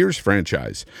at the Gears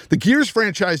franchise. The Gears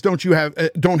franchise don't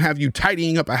have you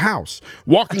tidying up a house,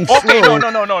 walking slow.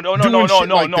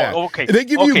 No. Okay, they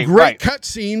give you great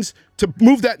cutscenes to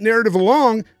move that narrative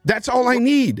along. That's all I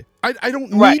need. I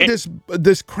don't need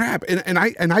this crap. And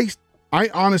I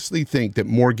honestly think that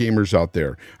more gamers out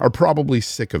there are probably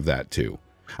sick of that too.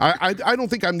 I don't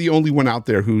think I'm the only one out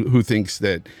there who thinks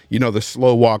that, the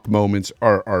slow walk moments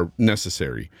are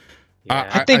necessary.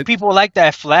 Yeah. I think people like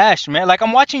that flash, man. Like,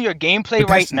 I'm watching your gameplay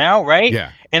right now, right?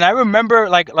 Yeah. And I remember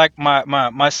like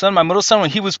my son, my middle son, when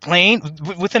he was playing,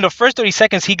 within the first 30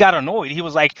 seconds, he got annoyed. He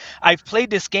was like, I've played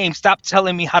this game. Stop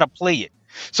telling me how to play it.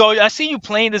 So I see you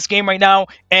playing this game right now,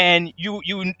 and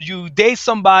you date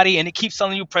somebody, and it keeps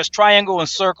telling you press triangle and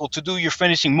circle to do your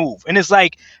finishing move, and it's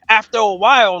like after a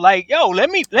while, like, yo, let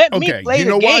me play the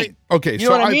game. Okay, you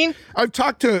know what I mean? I've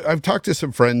talked to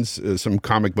some friends, some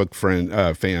comic book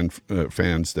fans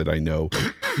that I know,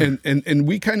 and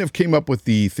we kind of came up with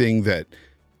the thing that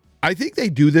I think they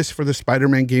do this for the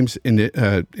Spider-Man games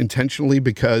intentionally,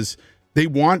 because they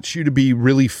want you to be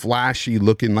really flashy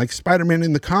looking like Spider-Man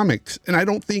in the comics. And I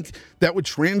don't think that would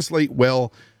translate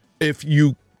well if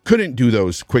you couldn't do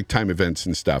those quick time events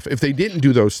and stuff. If they didn't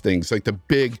do those things, like the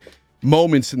big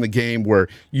moments in the game where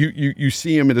you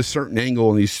see him at a certain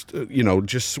angle and he's,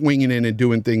 just swinging in and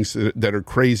doing things that are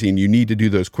crazy, and you need to do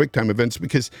those quick time events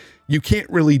because you can't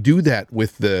really do that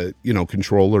with the,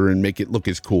 controller and make it look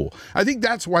as cool. I think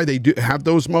that's why they do have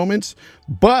those moments.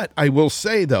 But I will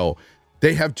say, though,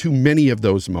 they have too many of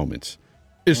those moments,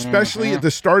 especially at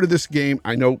the start of this game.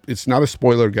 I know it's not a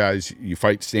spoiler, guys. You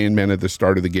fight Sandman at the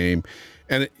start of the game,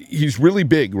 and he's really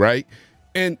big, right?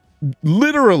 And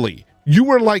literally, you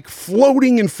were like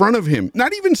floating in front of him,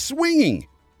 not even swinging.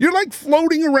 You're like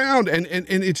floating around, and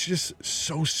it's just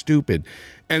so stupid.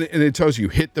 And it tells you,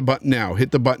 hit the button now,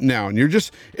 and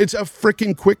it's a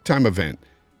freaking quick time event.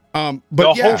 But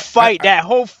that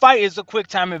whole fight is a quick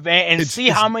time event, and see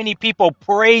how many people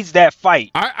praise that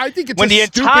fight. I think it's the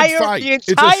entire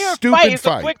fight is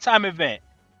a quick time event.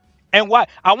 And why?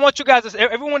 I want you guys,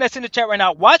 everyone that's in the chat right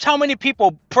now, watch how many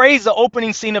people praise the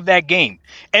opening scene of that game.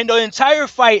 And the entire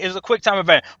fight is a quick time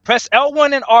event. Press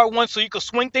L1 and R1 so you can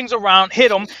swing things around, hit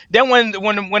them. Then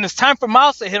when it's time for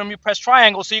Miles to hit them, you press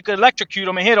triangle so you can electrocute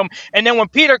them and hit them. And then when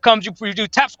Peter comes, you do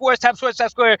tap square, so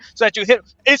that you hit.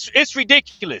 It's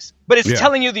ridiculous, but it's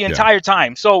telling you the entire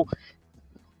time. So,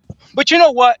 but you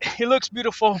know what? It looks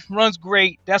beautiful, runs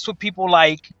great. That's what people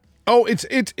like. Oh,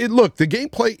 look, the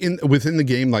gameplay within the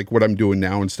game, like what I'm doing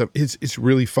now and stuff, it's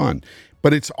really fun.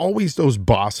 But it's always those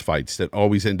boss fights that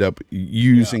always end up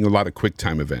using a lot of quick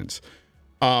time events.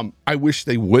 I wish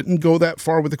they wouldn't go that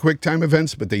far with the quick time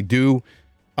events, but they do.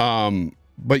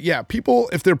 But yeah, people,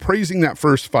 if they're praising that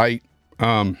first fight,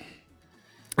 I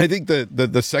think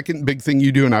the second big thing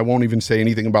you do, and I won't even say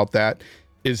anything about that,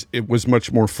 is it was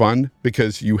much more fun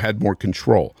because you had more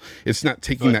control. It's not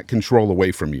taking that control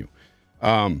away from you.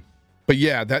 But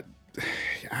yeah, that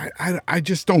I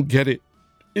just don't get it.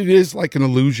 It is like an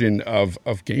illusion of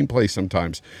gameplay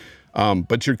sometimes.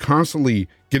 But you're constantly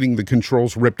getting the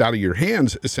controls ripped out of your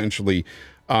hands, essentially.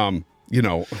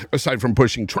 Aside from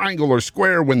pushing triangle or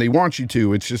square when they want you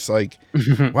to, it's just like,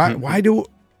 why do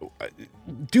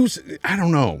I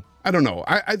don't know.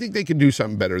 I think they could do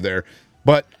something better there.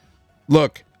 But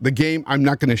look, the game, I'm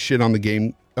not going to shit on the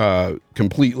game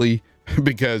completely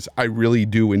because I really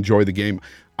do enjoy the game.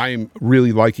 I am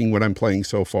really liking what I'm playing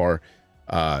so far.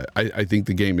 I think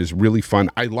the game is really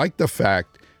fun. I like the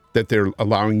fact that they're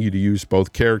allowing you to use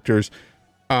both characters.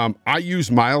 I use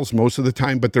Miles most of the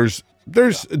time, but there's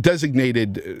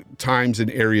designated times and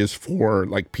areas for,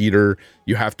 like, Peter.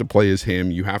 You have to play as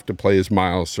him. You have to play as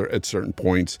Miles at certain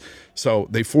points. So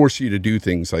they force you to do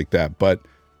things like that. But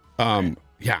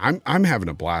yeah, I'm having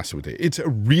a blast with it. It's a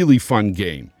really fun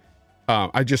game.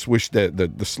 I just wish that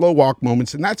the slow walk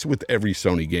moments, and that's with every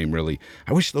Sony game, really.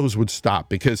 I wish those would stop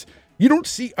because you don't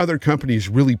see other companies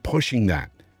really pushing that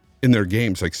in their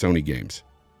games like Sony games.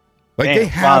 Like Damn, they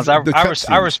have Fonz,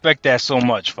 I respect that so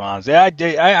much, Fonz.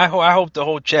 I hope the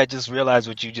whole chat just realized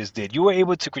what you just did. You were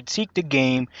able to critique the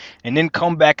game and then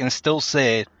come back and still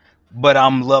said, but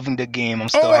I'm loving the game. I'm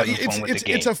still having fun with the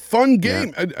game. It's a fun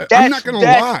game. Yeah. I'm not going to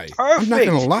lie. Perfect. I'm not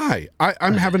going to lie.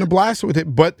 I'm having a blast with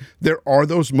it, but there are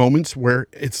those moments where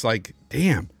it's like,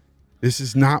 damn, this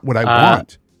is not what I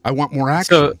want. I want more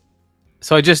action.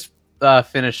 So I just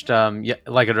finished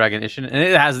Like a Dragon Ishin, and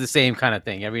it has the same kind of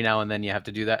thing. Every now and then you have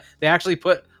to do that. They actually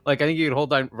put, like, I think you could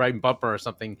hold down right bumper or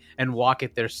something and walk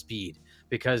at their speed,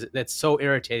 because that's so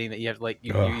irritating that you have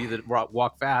you either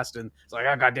walk fast and it's like,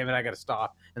 oh god damn it, I gotta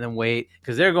stop and then wait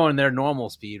because they're going their normal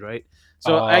speed, right?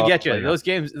 So I get you. Those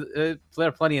games, there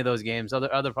are plenty of those games.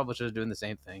 Other publishers are doing the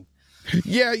same thing.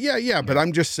 Yeah. But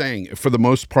I'm just saying, for the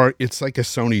most part, it's like a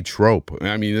Sony trope.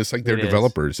 I mean, it's like their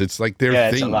developers. It's like their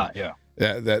thing. It's a lot, yeah.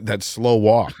 That slow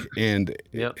walk and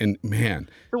man,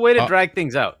 the way to drag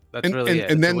things out. That's really it.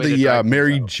 And then the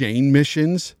Mary Jane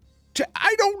missions.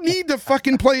 I don't need to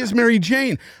fucking play as Mary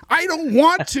Jane. I don't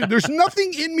want to. There's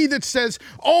nothing in me that says,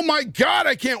 "Oh my god,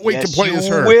 I can't wait to play as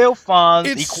her." Will, Fonz.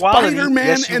 It's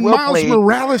Spider-Man and Miles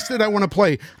Morales that I want to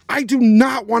play. I do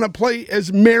not want to play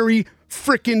as Mary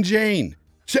frickin' Jane.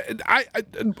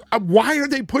 Why are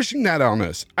they pushing that on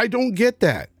us? I don't get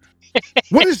that.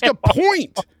 What is the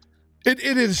point? It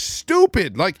is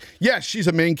stupid. Like, yes, she's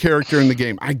a main character in the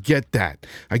game. I get that.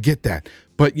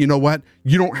 But you know what?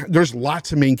 There's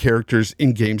lots of main characters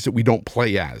in games that we don't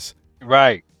play as.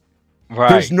 Right.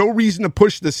 There's no reason to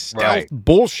push the stealth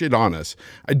bullshit on us.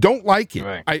 I don't like it.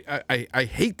 Right. I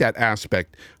hate that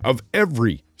aspect of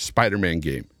every Spider-Man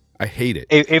game. I hate it.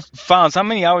 If Fonz, how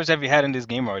many hours have you had in this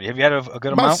game already? Have you had a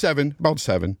good amount? About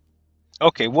seven.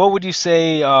 Okay, what would you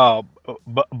say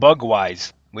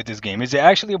bug-wise with this game? Is it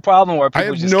actually a problem, or are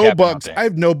people just capping out there? I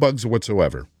have no bugs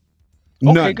whatsoever.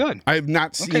 Okay, None. good. I have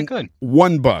not seen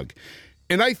one bug.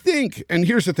 And I think, and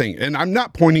here's the thing, and I'm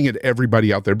not pointing at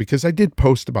everybody out there because I did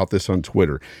post about this on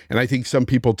Twitter, and I think some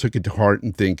people took it to heart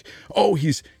and think, oh,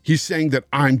 he's saying that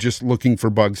I'm just looking for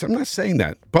bugs. I'm not saying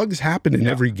that. Bugs happen in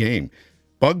every game.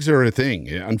 Bugs are a thing.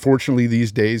 Unfortunately,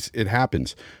 these days it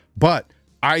happens. But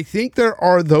I think there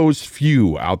are those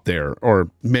few out there,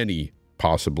 or many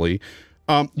possibly,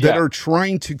 that are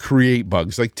trying to create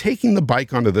bugs, like taking the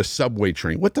bike onto the subway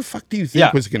train. What the fuck do you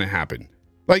think was going to happen?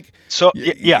 Like, you're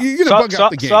going to bug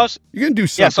out the game. You're going to do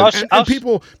something. And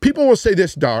people will say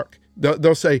this, Dark.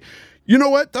 They'll say, you know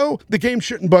what, though? The game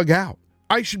shouldn't bug out.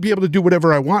 I should be able to do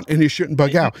whatever I want, and it shouldn't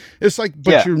bug out. It's like,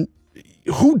 but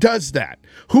who does that?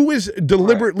 Who is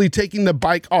deliberately taking the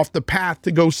bike off the path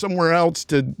to go somewhere else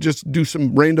to just do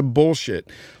some random bullshit?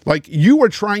 Like, you are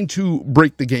trying to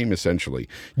break the game, essentially.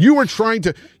 You are trying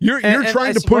to you're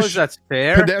trying to push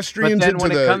pedestrians into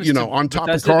the on top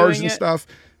of cars and stuff.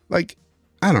 Like,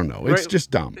 I don't know. It's just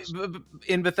dumb.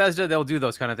 In Bethesda, they'll do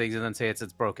those kind of things and then say it's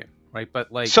broken, right?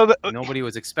 But like, nobody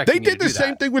was expecting. They did the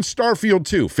same thing with Starfield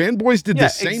too. Fanboys did the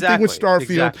same thing with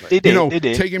Starfield. They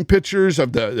did. Taking pictures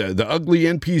of the ugly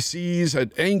NPCs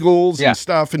at angles and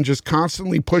stuff, and just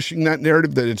constantly pushing that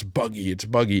narrative that it's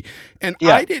buggy. And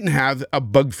I didn't have a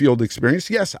bug field experience.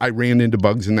 Yes, I ran into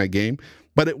bugs in that game,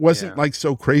 but it wasn't like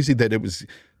so crazy that it was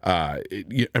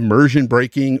immersion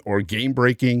breaking or game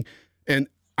breaking. And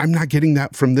I'm not getting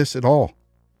that from this at all.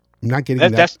 I'm not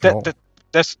getting that at all.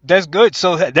 That's good.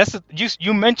 So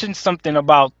you mentioned something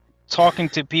about talking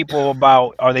to people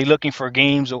about, are they looking for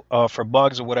games for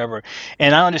bugs or whatever?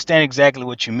 And I understand exactly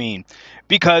what you mean,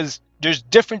 because there's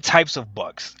different types of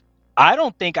bugs. I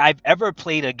don't think I've ever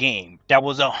played a game that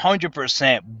was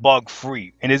 100% bug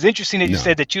free. And it's interesting that you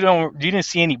said that you didn't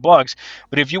see any bugs,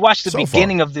 but if you watch the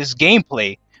beginning of this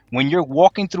gameplay, when you're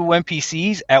walking through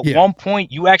NPCs, at one point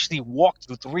you actually walked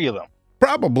through 3 of them.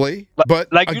 Probably,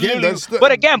 but like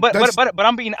again, but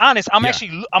I'm being honest. I'm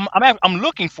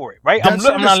looking for it, right?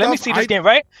 Let me see this game,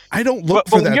 right? I don't look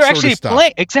for but when that you're sort actually of stuff.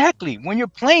 playing, exactly. When you're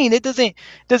playing, it doesn't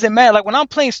matter. Like when I'm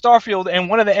playing Starfield and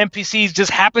one of the NPCs just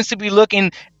happens to be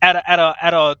looking at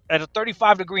a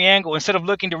 35-degree angle instead of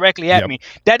looking directly at me.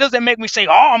 That doesn't make me say,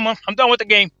 "Oh, I'm done with the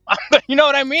game." You know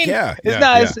what I mean?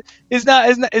 It's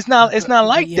not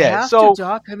like that. So,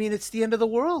 Doc, I mean, it's the end of the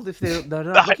world if they're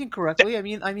not looking correctly. I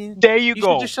mean, there you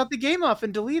go. Just shut the game off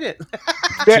and delete it.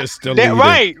 Just delete it.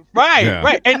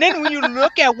 Right. And then when you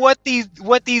look at what these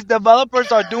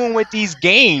developers are doing with these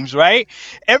games, right?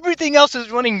 Everything else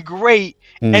is running great,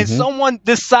 and someone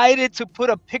decided to put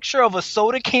a picture of a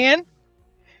soda can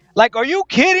Like, are you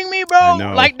kidding me, bro? I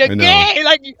know, Like the I know. game,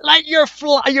 like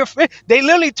they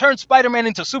literally turned Spider-Man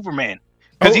into Superman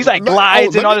because he's like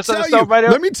glides and all this other stuff right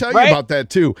there. Let me tell you about that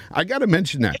too. I got to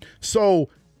mention that. So,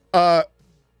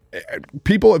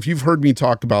 people, if you've heard me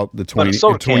talk about the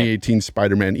 2018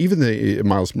 Spider-Man, even the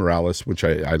Miles Morales, which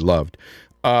I loved,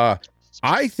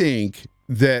 I think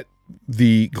that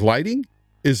the gliding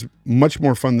is much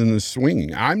more fun than the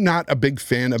swinging. I'm not a big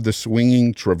fan of the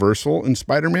swinging traversal in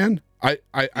Spider-Man.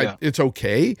 It's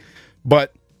okay,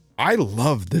 but I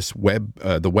love this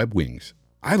the web wings.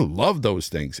 I love those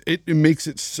things. It makes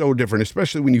it so different,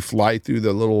 especially when you fly through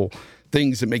the little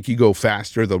things that make you go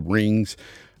faster, the rings.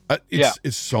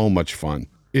 It's so much fun.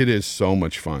 It is so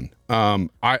much fun.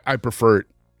 I prefer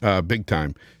it big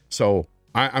time. So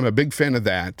I'm a big fan of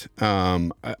that.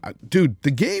 Dude,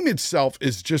 the game itself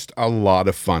is just a lot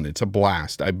of fun. It's a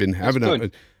blast. I've been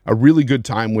having a really good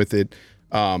time with it.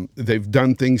 They've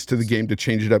done things to the game to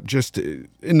change it up just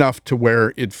enough to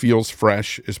where it feels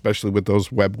fresh, especially with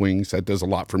those web wings. That does a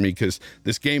lot for me because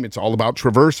this game, it's all about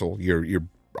traversal. You're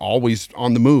always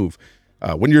on the move.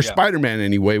 When you're Spider-Man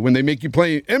anyway, when they make you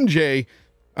play MJ,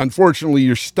 unfortunately,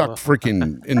 you're stuck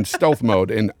freaking in stealth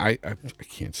mode, and I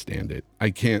can't stand it. I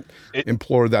can't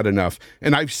implore that enough.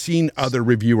 And I've seen other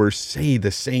reviewers say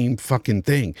the same fucking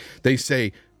thing. They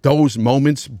say those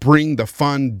moments bring the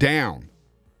fun down.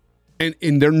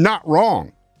 And they're not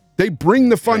wrong. They bring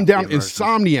the fun down.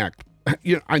 Insomniac,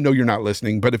 I know you're not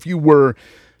listening, but if you were,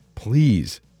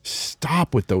 please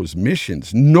stop with those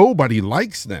missions. Nobody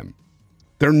likes them.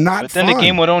 They're not But then fun. the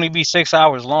game would only be 6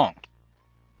 hours long.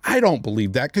 I don't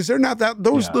believe that because they're not that.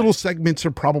 Those little segments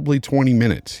are probably 20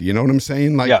 minutes. You know what I'm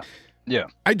saying? Like, yeah.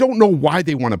 I don't know why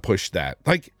they want to push that.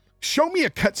 Like, show me a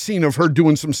cutscene of her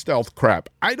doing some stealth crap.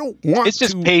 I don't want. It's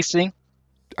just pacing.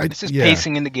 It's just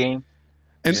pacing in the game.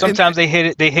 And sometimes they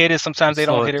hit it. Sometimes they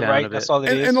don't hit it right. That's all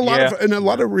it is. And a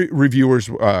lot of reviewers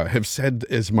have said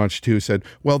as much too. Said,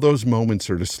 well, those moments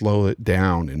are to slow it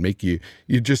down and make you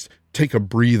just take a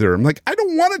breather. I'm like, I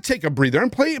don't want to take a breather. I'm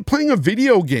playing a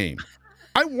video game.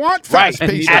 I want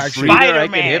fast-paced action.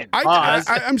 Spider-Man.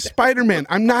 I'm Spider-Man.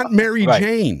 I'm not Mary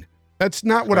Jane. That's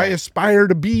not what I aspire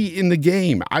to be in the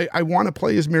game. I want to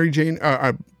play as Mary Jane,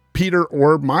 Peter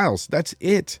or Miles. That's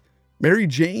it. Mary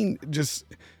Jane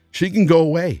she can go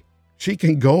away. She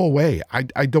can go away.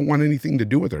 I don't want anything to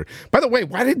do with her. By the way,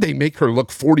 why did they make her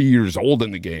look 40 years old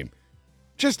in the game?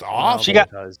 Just awful.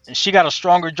 She got a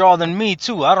stronger jaw than me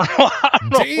too. I don't know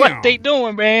what they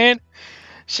doing, man.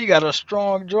 She got a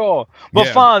strong jaw. But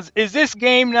Fonz, is this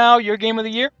game now your game of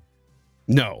the year?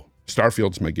 No.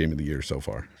 Starfield's my game of the year so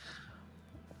far.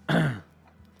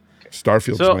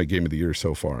 Starfield's my game of the year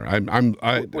so far.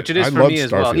 Which it is for me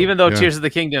as well. Even though Tears of the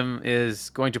Kingdom is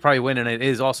going to probably win, and it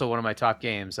is also one of my top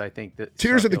games, I think that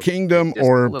Tears of the Kingdom,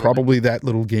 or probably that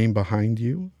little game behind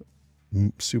you,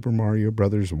 Super Mario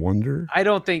Brothers Wonder. I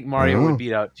don't think Mario would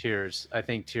beat out Tears. I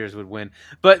think Tears would win.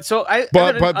 But by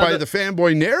the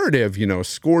fanboy narrative,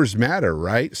 scores matter,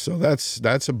 right? So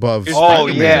that's above.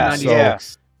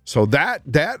 So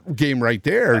that game right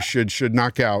there should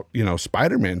knock out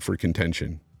Spider-Man for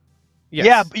contention. Yes.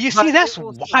 Yeah, but you see, that's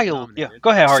wild. Yeah,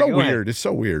 go ahead, Hardy. So weird. It's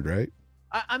so weird, right?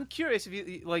 I'm curious if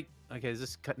you like. Okay, is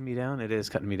this cutting me down? It is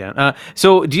cutting me down.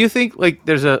 So do you think like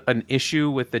there's an issue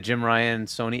with the Jim Ryan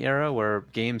Sony era where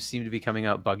games seem to be coming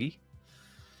out buggy?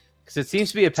 Because it seems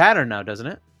to be a pattern now, doesn't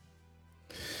it?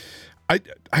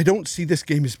 I don't see this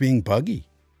game as being buggy.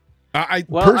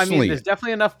 Personally, there's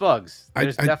definitely enough bugs.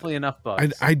 There's definitely enough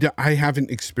bugs. I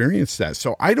haven't experienced that,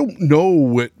 so I don't know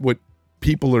what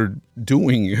people are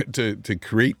doing to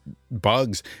create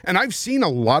bugs. And I've seen a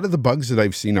lot of the bugs that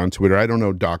I've seen on Twitter. I don't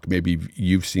know, Doc, maybe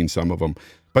you've seen some of them,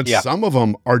 but some of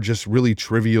them are just really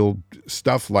trivial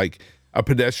stuff like a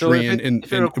pedestrian and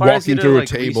walking through a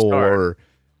table restart,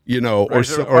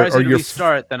 or your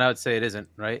restart, then I would say it isn't,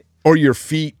 right? Or your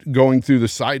feet going through the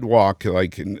sidewalk,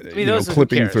 clipping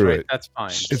through it. That's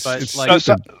fine.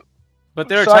 But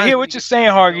there are times I hear what you're saying,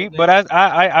 Hargy, but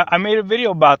I made a video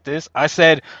about this. I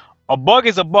said, a bug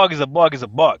is a bug is a bug is a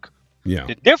bug. Yeah.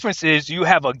 The difference is you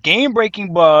have a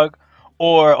game-breaking bug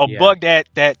or a bug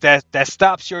that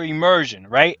stops your immersion,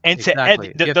 right? And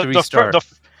exactly. You have to restart.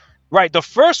 The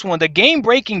first one, the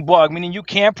game-breaking bug, meaning you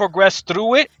can't progress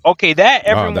through it. Okay, that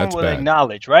everyone will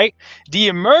acknowledge, right? The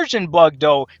immersion bug,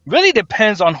 though, really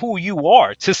depends on who you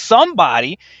are. To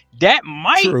somebody, that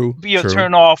might be a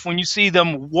turn off when you see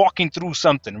them walking through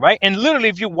something, right? And literally,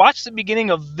 if you watch the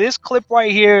beginning of this clip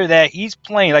right here that he's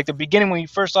playing, like the beginning when he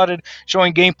first started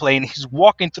showing gameplay, and he's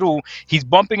walking through, he's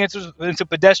bumping into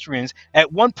pedestrians.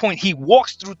 At one point, he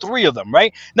walks through 3 of them,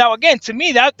 right? Now, again, to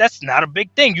me, that's not a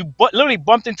big thing. You literally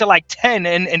bumped into like 10,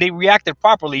 and they reacted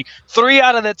properly. 3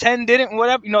 out of the 10 didn't,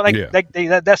 whatever,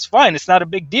 that's fine. It's not a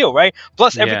big deal, right?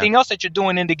 Plus everything else that you're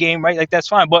doing in the game, right? Like, that's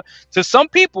fine. But to some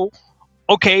people,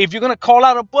 okay, if you're going to call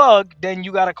out a bug, then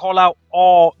you got to call out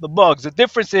all the bugs. The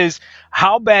difference is,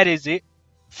 how bad is it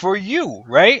for you,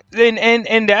 right?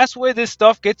 And that's where this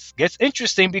stuff gets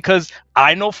interesting, because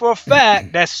I know for a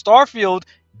fact that Starfield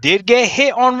did get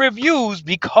hit on reviews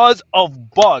because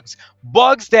of bugs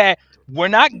that were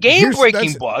not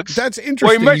game-breaking bugs. That's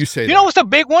interesting you say that. You know what's the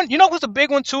big one? You know what's the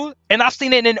big one too? And I've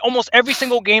seen it in almost every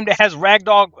single game that has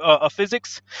ragdoll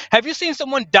physics. Have you seen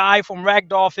someone die from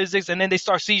ragdoll physics and then they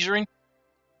start seizuring?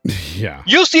 Yeah.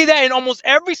 You see that in almost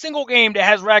every single game that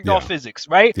has ragdoll physics,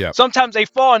 right? Yep. Sometimes they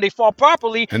fall and they fall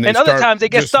properly, and other times they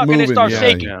get stuck and they start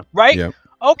shaking, right? Yep.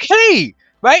 Okay,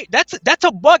 right? That's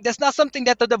a bug. That's not something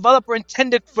that the developer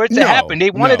intended for it to happen. They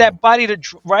wanted that body to,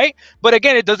 right? But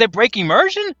again, does it break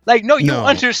immersion? Like, no, you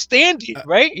understand it,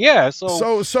 right? Yeah.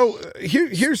 So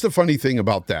here's the funny thing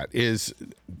about that is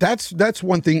that's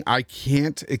one thing I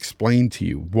can't explain to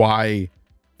you, why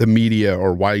the media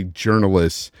or why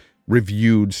journalists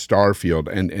reviewed Starfield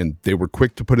and they were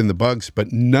quick to put in the bugs,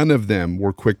 but none of them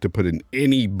were quick to put in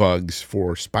any bugs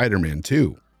for Spider-Man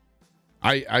 2.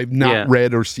 I've not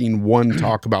read or seen one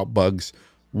talk about bugs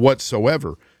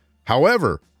whatsoever.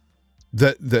 However,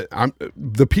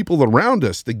 the people around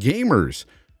us, the gamers,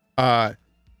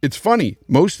 it's funny.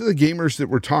 Most of the gamers that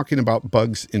were talking about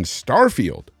bugs in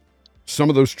Starfield, some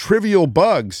of those trivial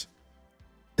bugs,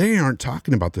 they aren't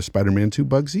talking about the Spider-Man 2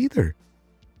 bugs either.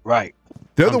 Right.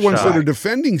 They're the ones that are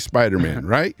defending Spider-Man,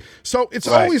 right? So it's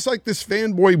always like this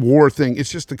fanboy war thing. It's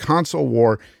just a console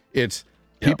war. It's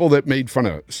people that made fun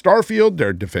of Starfield,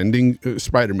 they're defending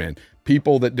Spider-Man.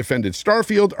 People that defended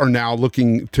Starfield are now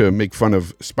looking to make fun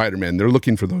of Spider-Man. They're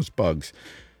looking for those bugs.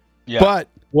 Yeah. But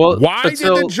why did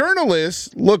the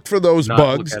journalists look for those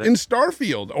bugs in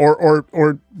Starfield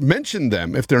or mention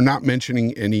them if they're not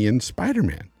mentioning any in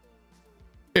Spider-Man?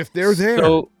 If they're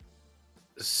there.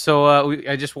 So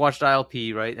I just watched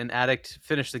ILP, right? And Addict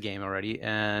finished the game already,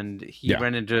 and he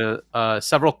ran into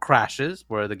several crashes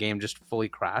where the game just fully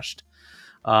crashed.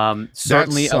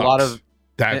 Certainly a lot of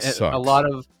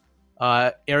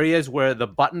areas where the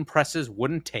button presses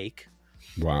wouldn't take.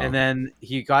 Wow. And then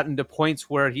he got into points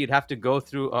where he'd have to go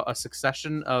through a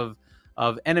succession of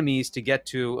enemies to get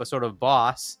to a sort of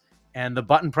boss, and the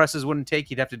button presses wouldn't take.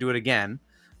 He'd have to do it again.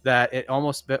 That it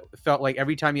almost felt like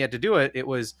every time he had to do it, it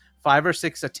was 5 or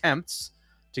 6 attempts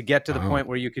to get to the point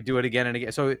where you could do it again and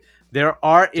again. So there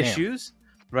are issues,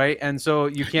 right? And so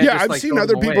you can't. Yeah, I've seen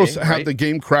other people have the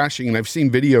game crashing, and I've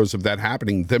seen videos of that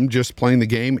happening. Them just playing the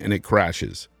game and it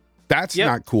crashes. That's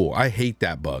not cool. I hate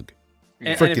that bug. And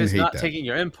if it's not taking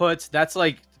your inputs, that's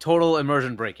like total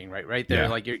immersion breaking, right there.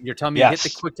 Like you're telling me hit the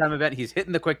quick time event. He's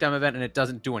hitting the quick time event, and it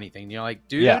doesn't do anything. You're like,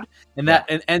 dude, and that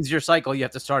ends your cycle. You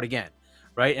have to start again.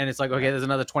 Right. And it's like, okay, there's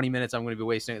another 20 minutes I'm going to be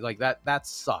wasting it. Like that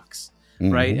sucks.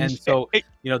 Mm-hmm. Right. And so,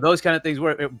 those kind of things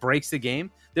where it breaks the game.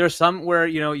 There are some where,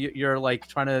 you're like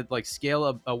trying to like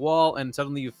scale a wall and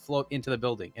suddenly you float into the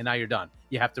building and now you're done.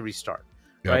 You have to restart.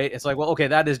 Yep. Right. It's like, well, okay,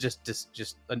 that is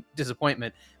just a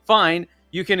disappointment. Fine.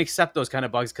 You can accept those kind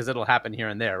of bugs because it'll happen here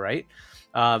and there. Right.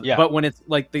 But when it's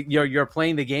like you're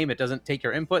playing the game, it doesn't take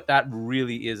your input. That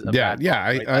really is a bad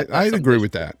bug, right? I'd agree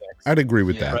with that. I'd agree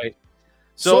with that. Right.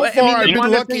 So far, I've been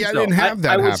lucky I didn't have that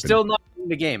happen. I would still not in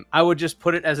the game. I would just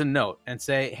put it as a note and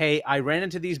say, hey, I ran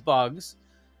into these bugs.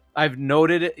 I've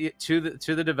noted it to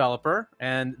the developer,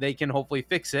 and they can hopefully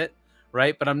fix it,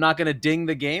 right? But I'm not going to ding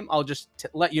the game. I'll just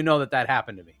let you know that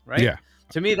happened to me, right? Yeah.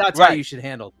 To me, that's how you should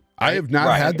handle it. Right? I have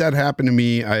not had that happen to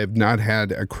me. I have not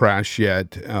had a crash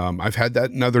yet. I've had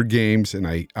that in other games, and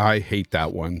I hate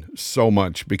that one so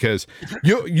much because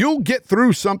you'll get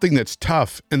through something that's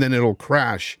tough, and then it'll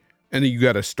crash. And then you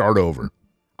got to start over.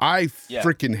 I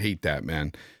freaking hate that,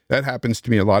 man. That happens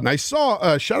to me a lot. And I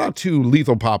saw, shout out to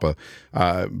Lethal Papa,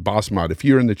 Boss Mod. If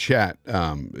you're in the chat,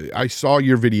 I saw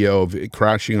your video of it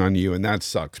crashing on you, and that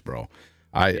sucks, bro.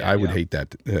 I would hate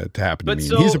that to happen to me.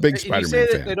 So, he's a big Spider-Man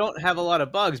fan. They don't have a lot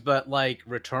of bugs, but like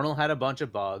Returnal had a bunch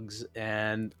of bugs,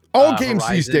 and all games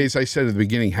these days, I said at the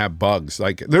beginning, have bugs.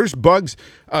 Like there's bugs.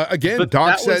 Again,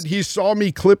 Doc said he saw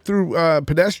me clip through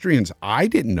pedestrians. I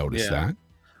didn't notice that.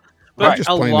 But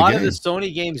a lot of the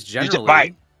Sony games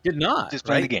generally, Did not. Just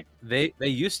playing right? the game. They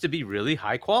used to be really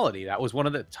high quality. That was one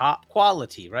of the top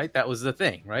quality, right? That was the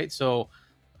thing, right? So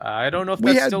I don't know if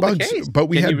that's still bugs, the case. but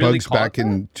we had bugs back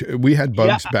in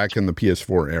back in the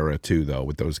PS4 era too, though,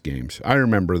 with those games. I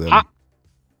remember them.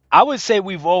 I would say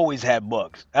we've always had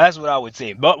bugs. That's what I would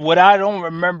say. But what I don't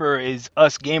remember is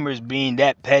us gamers being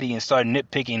that petty and start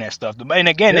nitpicking that stuff. And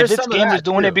again, if it's gamers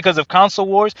doing it because of console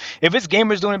wars,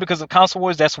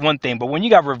 that's one thing. But when you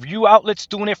got review outlets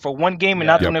doing it for one game and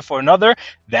not doing it for another,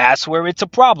 that's where it's a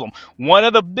problem. One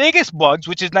of the biggest bugs,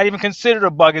 which is not even considered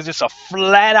a bug, is just a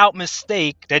flat out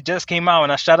mistake that just came out.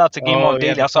 And I shout out to Game On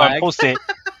Daily. I saw him post it.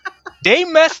 They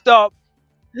messed up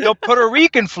the Puerto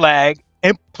Rican flag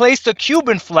and placed a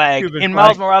Cuban flag in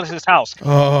Miles Morales' house.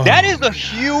 Oh, that is a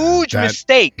huge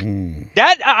mistake.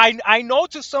 That I know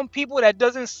to some people that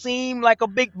doesn't seem like a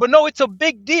big, but no, it's a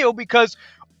big deal because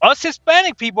us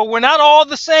Hispanic people, we're not all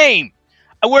the same.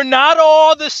 We're not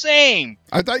all the same.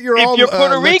 I thought you're all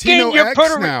Puerto Rican. Latino you're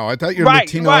Puerto Rican now. I thought you're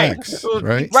Latino X,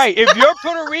 right? Right. If you're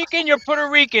Puerto Rican, you're Puerto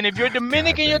Rican. If you're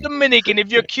Dominican, you're Dominican.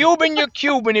 If you're Cuban, you're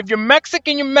Cuban. If you're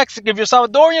Mexican, you're Mexican. If you're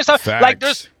Salvadorian, you're Salvadorian. Like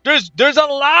there's a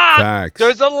lot. Facts.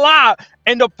 There's a lot.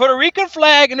 And the Puerto Rican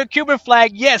flag and the Cuban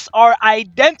flag, yes, are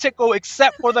identical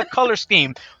except for the color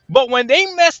scheme. But when they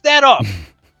mess that up,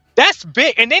 that's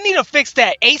big, and they need to fix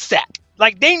that ASAP.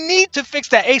 Like they need to fix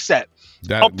that ASAP.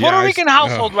 A Puerto Rican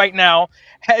household right now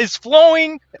is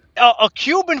flowing a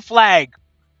Cuban flag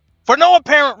for no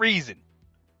apparent reason.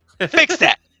 Fix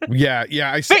that.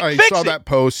 I saw that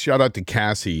post. Shout out to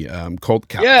Cassie,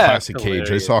 Classic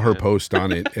Cage. I saw her post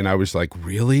on it, and I was like,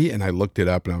 really? And I looked it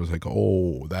up, and I was like,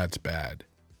 oh, that's bad.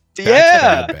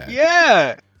 That's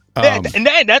bad. And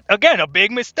that again, a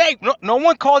big mistake. No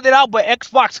one called it out but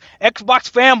Xbox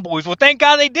fanboys. Well, thank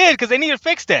God they did because they need to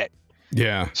fix that.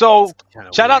 Yeah. So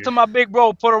shout out to my big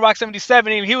bro Puerto Rock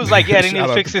 77. He was like, "Yeah, they need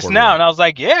to fix this now." And I was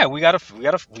like, "Yeah, we gotta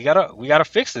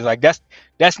fix this. Like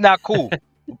that's not cool."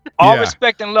 All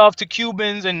respect and love to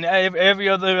Cubans and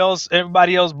everybody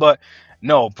else, but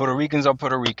no, Puerto Ricans are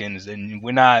Puerto Ricans, and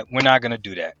we're not gonna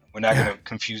do that. We're not gonna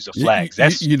confuse the flags.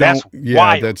 That's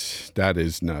wild. That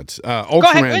is nuts. Go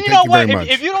ahead. And you know what?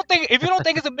 If you don't think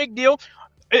it's a big deal.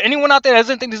 Anyone out there that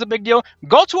doesn't think this is a big deal,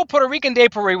 go to a Puerto Rican Day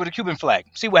parade with a Cuban flag.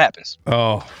 See what happens.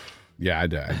 Oh, yeah, I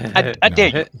dare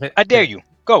you. I dare you.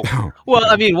 Go. Well,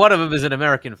 I mean, one of them is an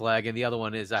American flag, and the other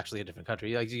one is actually a different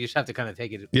country. Like, you just have to kind of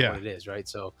take it for what it is, right?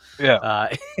 So,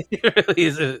 it really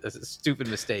is a stupid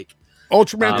mistake.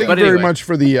 Ultraman, thank you very much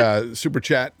for the super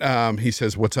chat. He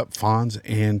says, "What's up, Fonz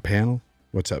and panel?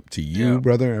 What's up to you,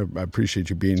 brother? I appreciate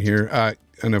you being here."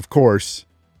 And of course,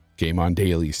 Game On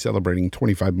Daily, celebrating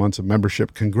 25 months of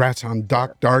membership. Congrats on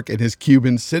Doc Dark and his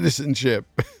Cuban citizenship.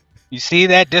 You see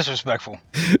that? Disrespectful.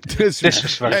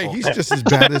 Disrespectful. Hey, he's just as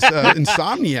bad as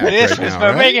Insomniac right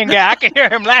now, right? Yeah, I can hear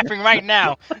him laughing right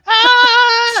now.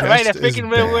 Right, that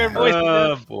freaking weird voice.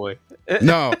 Oh, boy.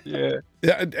 No.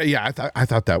 Yeah, I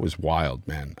thought that was wild,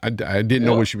 man. I didn't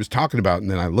know what she was talking about, and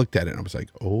then I looked at it, and I was like,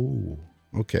 oh,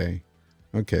 okay.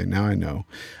 Okay, now I know.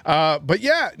 But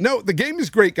yeah, no, the game is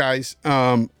great, guys.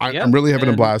 I'm really having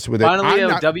a blast with it. Finally,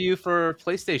 a W for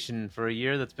PlayStation for a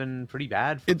year that's been pretty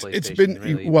bad for PlayStation. It's been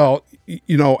really. Well,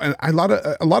 you know, and a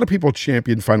lot of people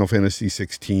champion Final Fantasy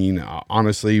 16.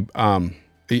 Honestly,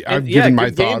 I've given my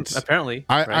thoughts. Apparently,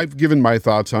 I've given my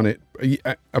thoughts on it.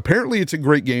 Apparently, it's a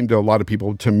great game to a lot of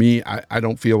people. To me, I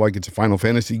don't feel like it's a Final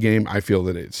Fantasy game. I feel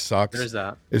that it sucks. There's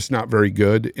that. It's not very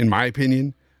good, in my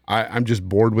opinion. I'm just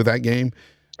bored with that game.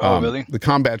 Oh, really? The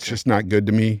combat's just not good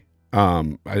to me.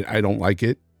 I don't like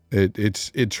it.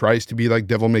 It tries to be like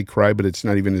Devil May Cry, but it's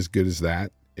not even as good as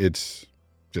that. It's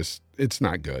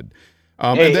not good.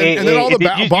 And then all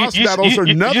the boss battles are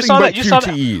nothing but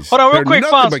QTEs. Hold on, real quick,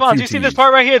 Fonz. You see this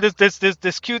part right here? This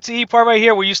QTE part right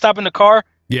here where you stop in the car?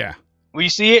 Yeah. Will you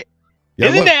see it? Yeah,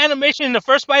 Isn't the animation in the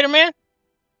first Spider-Man?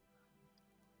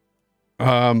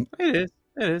 It is.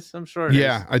 It is. I'm sure.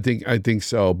 Yeah, I think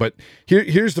so. But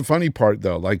here's the funny part,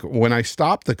 though. Like when I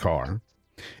stop the car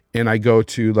and I go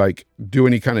to like do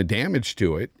any kind of damage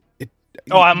to it.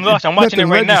 I'm watching it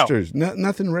right now.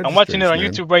 Nothing registers. I'm watching it on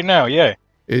YouTube right now. Yeah.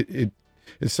 It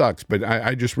sucks, but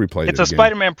I just replayed it. It's a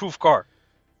Spider-Man proof car.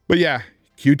 But yeah,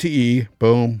 QTE,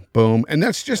 boom, boom, and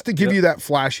that's just to give you that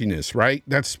flashiness, right?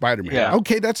 That's Spider-Man. Yeah.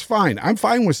 Okay, that's fine. I'm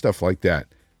fine with stuff like that.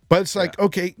 But it's like,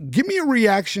 okay, give me a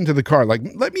reaction to the car. Like,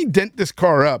 let me dent this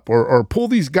car up or pull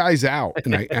these guys out,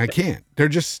 and I can't. They're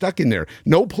just stuck in there.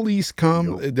 No police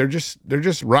come. Nope. They're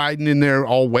just riding in there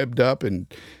all webbed up, and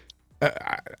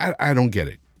I don't get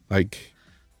it. Like,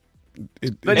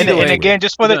 And again,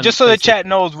 just so the chat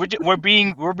knows, we're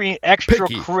being extra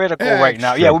picky. critical right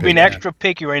now. Yeah, we're being extra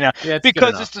picky right now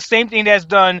because it's the same thing that's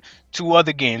done to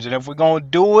other games. And if we're gonna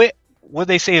do it, what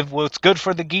they say, if what's good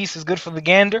for the geese is good for the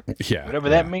gander. Yeah, whatever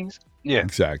that means. Yeah,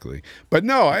 exactly. But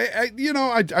no,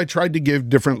 I tried to give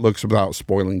different looks without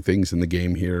spoiling things in the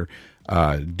game here.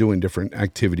 Doing different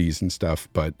activities and stuff,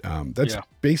 but that's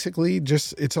basically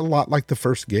just, it's a lot like the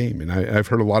first game, and I've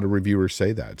heard a lot of reviewers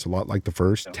say that it's a lot like the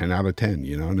first. 10 out of 10,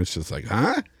 and it's just like,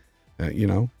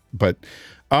 but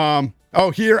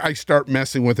here I start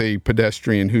messing with a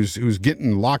pedestrian who's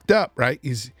getting locked up, right?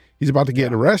 He's about to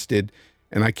get arrested,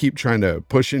 and I keep trying to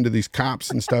push into these cops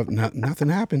and stuff. Nothing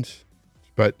happens.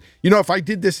 But if I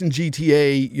did this in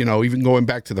GTA, even going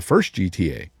back to the first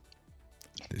GTA,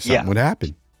 something would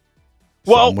happen.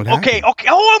 Well, okay.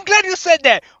 Oh, I'm glad you said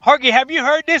that. Hargy, have you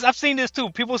heard this? I've seen this too.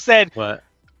 People said, what?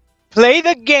 Play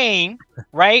the game,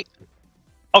 right,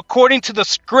 according to the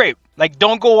script. Like,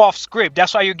 don't go off script.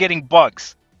 That's why you're getting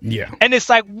bugs. Yeah. And it's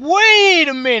like, wait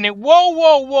a minute.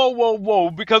 Whoa.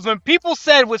 Because when people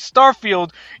said with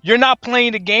Starfield, you're not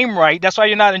playing the game right, that's why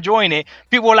you're not enjoying it.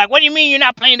 People were like, what do you mean you're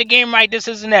not playing the game right? This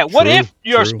isn't that. What if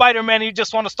you're Spider-Man and you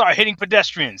just want to start hitting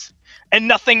pedestrians and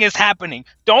nothing is happening?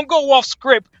 Don't go off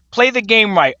script. Play the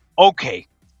game right. Okay.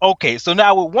 So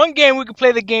now with one game, we can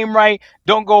play the game right.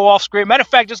 Don't go off script. Matter of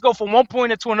fact, just go from one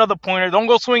pointer to another pointer. Don't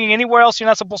go swinging anywhere else you're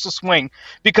not supposed to swing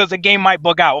because the game might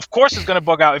bug out. Of course it's going to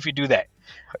bug out if you do that.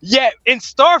 Yeah, in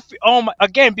Starfield,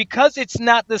 again, because it's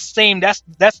not the same, that's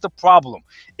the problem.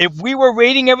 If we were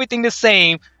rating everything the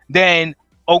same, then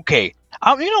okay.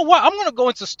 You know what? I'm going to go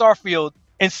into Starfield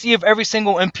and see if every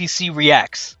single NPC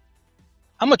reacts.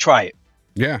 I'm going to try it.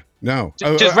 Yeah, no.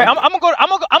 I'm gonna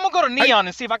go to Neon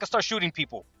and see if I can start shooting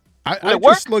people. I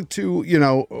just looked to,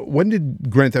 when did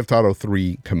Grand Theft Auto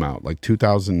 3 come out? Like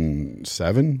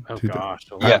 2007? Oh gosh,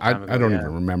 I don't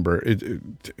even remember.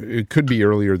 It could be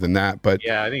earlier than that, but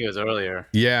yeah, I think it was earlier.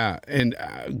 Yeah, and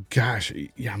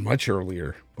much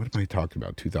earlier. What am I talking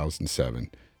about? 2007.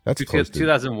 That's close to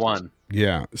 2001.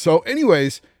 Yeah. So,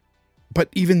 anyways, but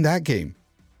even that game,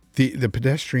 the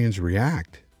pedestrians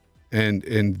react.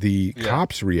 And the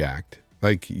cops react.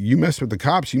 Like, you mess with the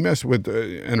cops, you mess with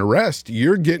an arrest,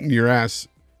 you're getting your ass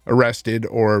arrested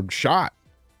or shot.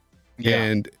 Yeah.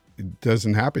 And it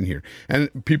doesn't happen here.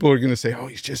 And people are going to say, oh,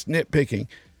 he's just nitpicking.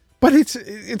 But it's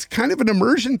kind of an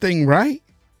immersion thing, right?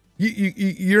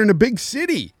 You're in a big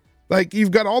city. Like,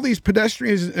 you've got all these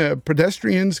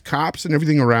pedestrians, cops, and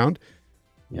everything around.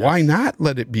 Yes. Why not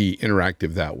let it be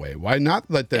interactive that way? Why not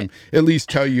let them at least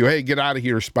tell you, hey, get out of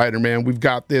here, Spider-Man, we've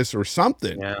got this or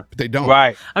something? Yeah. But they don't.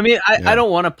 Right. I mean, I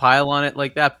don't want to pile on it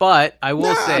like that, but I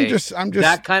will say I'm just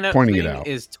that kind of pointing thing it out.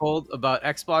 Is told about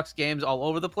Xbox games all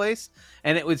over the place.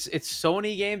 And it's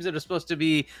Sony games that are supposed to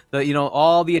be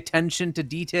all the attention to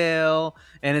detail,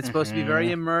 and it's supposed to be very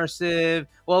immersive.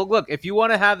 Well, look, if you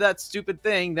want to have that stupid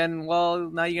thing, then now you're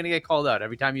going to get called out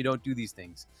every time you don't do these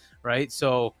things. Right.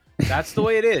 So that's the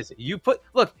way it is.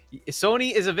 Look,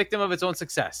 Sony is a victim of its own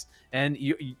success, and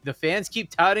the fans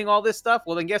keep touting all this stuff.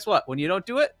 Well, then guess what? When you don't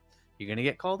do it, you're gonna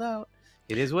get called out.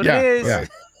 It is what it is. Yeah.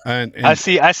 And I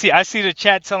see the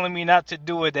chat telling me not to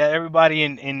do it. That everybody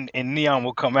in Neon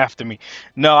will come after me.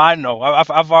 No, I know.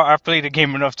 I've played the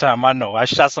game enough time. I know. I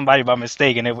shot somebody by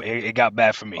mistake, and it got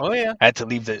bad for me. Oh yeah. I had to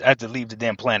leave the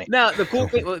damn planet. Now the cool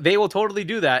thing, they will totally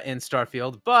do that in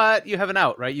Starfield, but you have an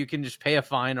out, right? You can just pay a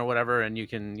fine or whatever, and you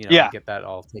can get that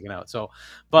all taken out. So,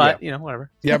 but whatever.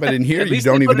 Yeah, but in here you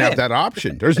don't even have that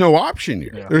option. There's no option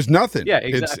here. Yeah. There's nothing. Yeah,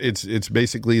 exactly. It's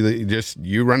basically just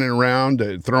you running around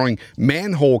throwing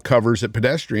manhole covers at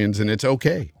pedestrians, and it's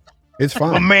okay. It's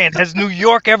fine. Oh man, has New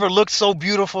York ever looked so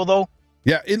beautiful though?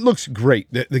 Yeah, it looks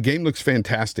great. The game looks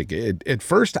fantastic. At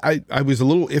first, I was a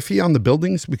little iffy on the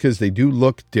buildings because they do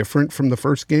look different from the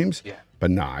first games. Yeah.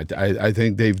 But I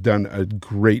think they've done a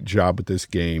great job with this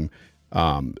game.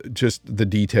 Just the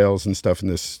details and stuff in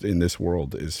this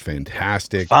world is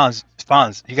fantastic.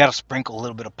 Fonz, you got to sprinkle a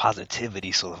little bit of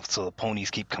positivity so the ponies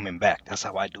keep coming back. That's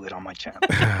how I do it on my channel.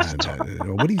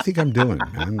 What do you think I'm doing,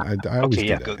 man? I always do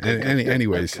that. Good,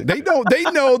 anyways, good. They know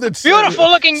that beautiful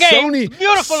looking game.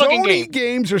 Sony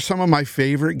games are some of my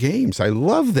favorite games. I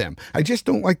love them. I just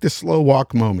don't like the slow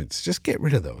walk moments. Just get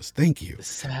rid of those. Thank you. The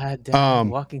sad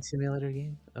walking simulator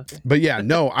game. Okay. But yeah,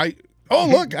 no,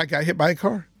 look, I got hit by a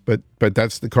car. But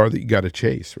that's the car that you got to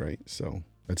chase, right? So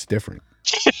that's different.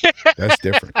 That's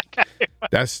different.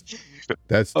 That's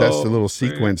the little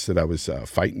sequence that I was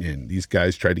fighting in. These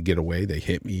guys tried to get away. They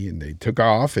hit me and they took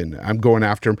off, and I'm going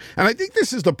after them. And I think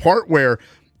this is the part where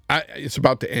it's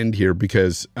about to end here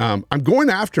because I'm going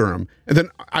after him, and then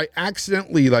I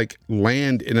accidentally like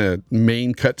land in a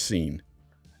main cutscene.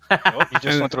 Oh, you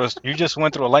just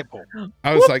went through a light pole.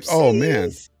 I was like, oh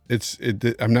man,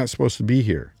 I'm not supposed to be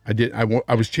here.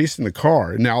 I was chasing the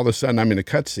car, and now all of a sudden I'm in a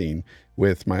cutscene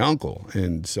with my uncle,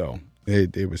 and so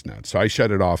it was nuts. So I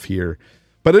shut it off here,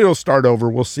 but it'll start over.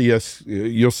 We'll see us.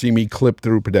 You'll see me clip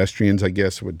through pedestrians, I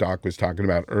guess, what Doc was talking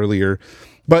about earlier.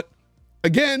 But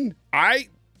again, I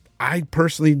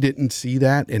personally didn't see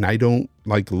that, and I don't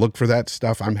like look for that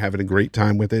stuff. I'm having a great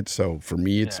time with it. So for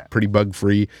me, it's pretty bug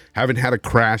free. Haven't had a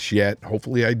crash yet.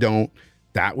 Hopefully I don't.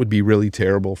 That would be really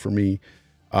terrible for me.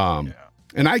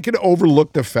 And I could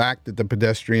overlook the fact that the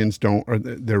pedestrians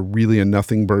they're really a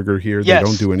nothing burger here. Yes. They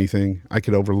don't do anything. I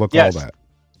could overlook all that.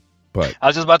 But I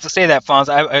was just about to say that, Fonz.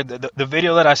 The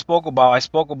video that I spoke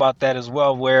about that as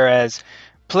well. Whereas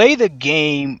play the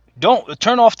game, don't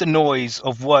turn off the noise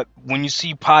of when you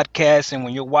see podcasts and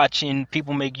when you're watching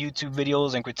people make YouTube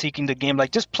videos and critiquing the game,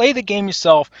 like just play the game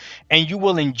yourself and you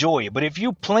will enjoy it. But if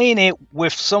you're playing it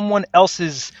with someone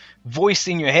else's voice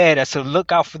in your head, I said,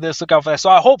 look out for this, look out for that. So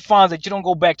I hope, Fonz, that you don't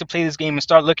go back to play this game and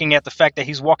start looking at the fact that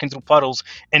he's walking through puddles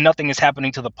and nothing is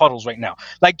happening to the puddles right now.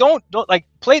 Like don't like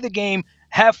play the game,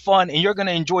 have fun, and you're going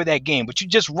to enjoy that game. But you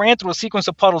just ran through a sequence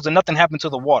of puddles and nothing happened to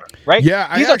the water, right?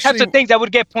 Yeah, these are types of things that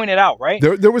would get pointed out, right?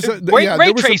 There was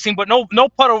ray tracing, but no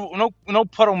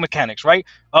puddle mechanics, right?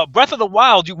 Breath of the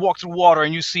Wild, you walk through water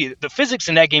and you see it. The physics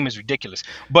in that game is ridiculous,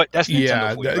 but that's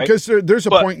Nintendo for you, right? Because there's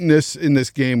a point in this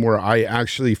game where I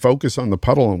actually focus on the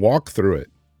puddle and walk through it,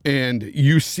 and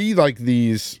you see like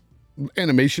these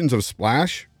animations of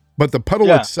splash, but the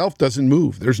puddle itself doesn't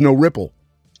move. There's no ripple.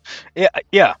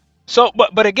 Yeah. So,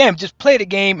 but again, just play the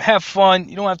game, have fun.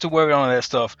 You don't have to worry about all that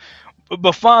stuff.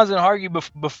 But Fonz and Hargy,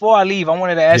 before I leave, I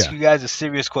wanted to ask you guys a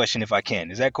serious question, if I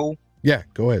can. Is that cool? Yeah,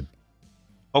 go ahead.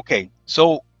 Okay,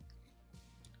 so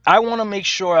I want to make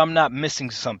sure I'm not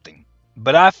missing something.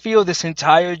 But I feel this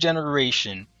entire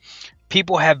generation,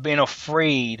 people have been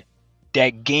afraid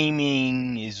that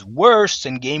gaming is worse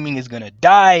and gaming is going to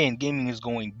die and gaming is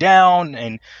going down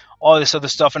and all this other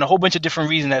stuff, and a whole bunch of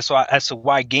different reasons as to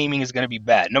why gaming is going to be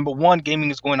bad. Number one, gaming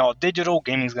is going all digital,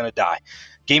 gaming is going to die.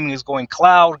 Gaming is going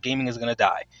cloud, gaming is going to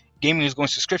die. Gaming is going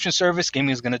subscription service, gaming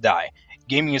is going to die.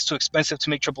 Gaming is too expensive to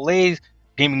make AAAs,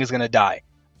 gaming is going to die.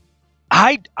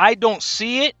 I don't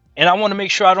see it, and I want to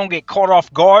make sure I don't get caught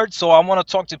off guard, so I want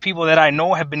to talk to people that I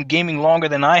know have been gaming longer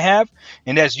than I have,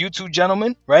 and that's you two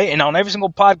gentlemen, right? And on every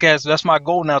single podcast, that's my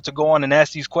goal now, to go on and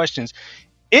ask these questions.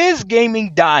 Is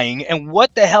gaming dying, and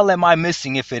what the hell am I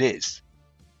missing if it is?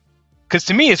 Because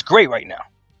to me, it's great right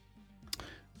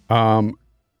now.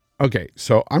 Okay,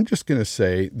 so I'm just going to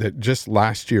say that just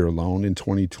last year alone, in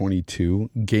 2022,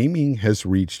 gaming has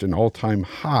reached an all-time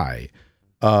high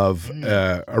of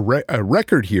a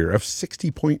record here of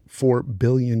 $60.4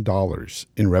 billion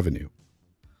in revenue.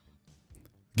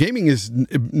 Gaming is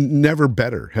never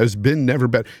better, has been never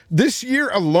better. This year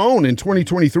alone, in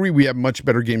 2023, we have much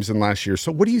better games than last year.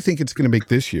 So what do you think it's going to make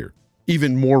this year?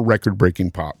 Even more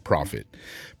record-breaking profit.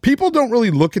 People don't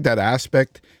really look at that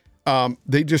aspect.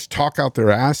 They just talk out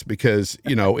their ass because,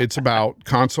 it's about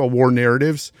console war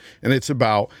narratives, and it's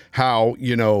about how,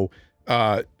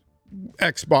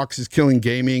 Xbox is killing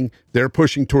gaming. They're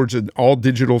pushing towards an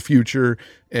all-digital future,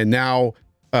 and now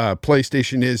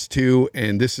PlayStation is too,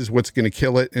 and this is what's going to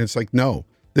kill it. And it's like, no,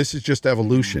 this is just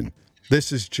evolution.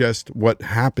 This is just what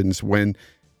happens when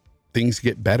things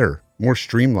get better, more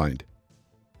streamlined.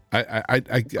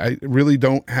 I really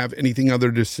don't have anything other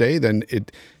to say than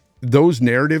it. Those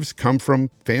narratives come from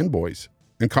fanboys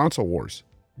and console wars.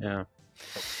 Yeah.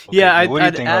 Okay, yeah.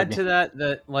 I'd add to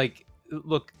that like,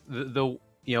 look, the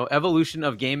evolution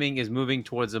of gaming is moving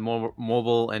towards a more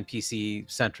mobile and PC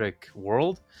centric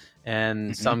world.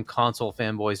 And some console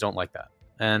fanboys don't like that.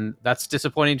 And that's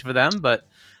disappointing for them. But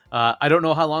I don't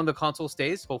know how long the console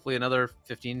stays. Hopefully another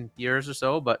 15 years or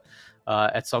so. But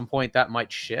at some point that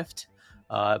might shift.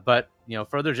 But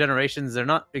further generations, they're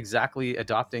not exactly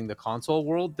adopting the console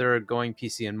world. They're going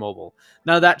PC and mobile.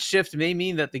 Now that shift may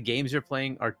mean that the games you're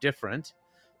playing are different.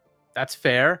 That's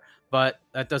fair. But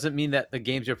that doesn't mean that the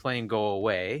games you're playing go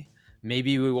away.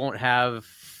 Maybe we won't have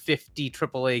 50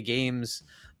 AAA games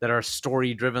that are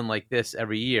story driven like this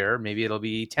every year. Maybe it'll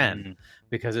be 10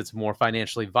 because it's more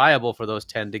financially viable for those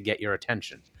 10 to get your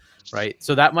attention, right?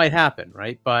 So that might happen,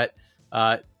 right? But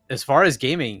as far as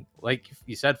gaming, like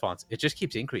you said, Fonz, it just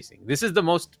keeps increasing. This is the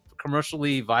most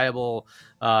commercially viable,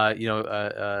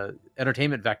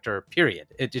 entertainment vector, period.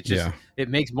 It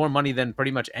makes more money than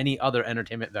pretty much any other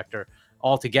entertainment vector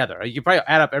altogether. You probably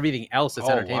add up everything else that's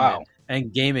entertainment,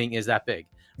 and gaming is that big,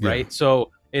 right? So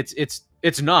it's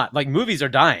It's not. Like, movies are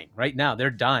dying right now. They're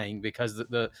dying because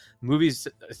the movies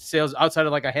sales outside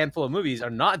of like a handful of movies are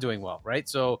not doing well, right?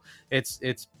 So it's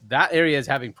that area is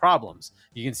having problems.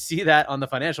 You can see that on the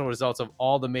financial results of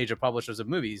all the major publishers of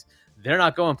movies. They're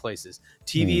not going places.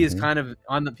 TV is kind of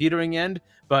on the petering end,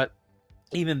 but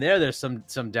even there's some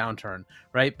downturn,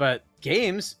 right? But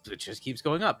games, it just keeps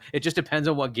going up. It just depends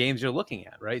on what games you're looking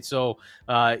at, right? So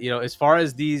as far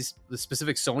as the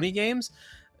specific Sony games,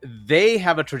 they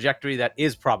have a trajectory that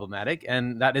is problematic,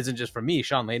 and that isn't just for me.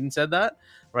 Sean Layden said that,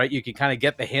 right? You can kind of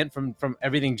get the hint from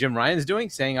everything Jim Ryan's doing,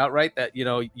 saying outright that,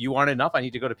 you aren't enough. I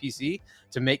need to go to PC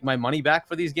to make my money back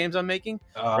for these games I'm making,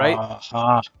 right?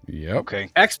 Yep. Okay.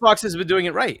 Xbox has been doing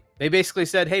it right. They basically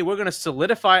said, hey, we're going to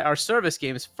solidify our service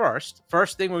games first.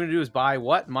 First thing we're going to do is buy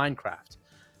what? Minecraft.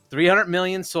 300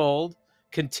 million sold,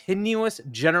 continuous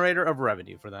generator of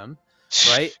revenue for them.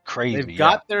 Right? Crazy. They've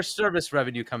got their service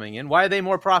revenue coming in. Why are they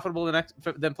more profitable than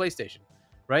PlayStation?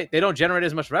 Right? They don't generate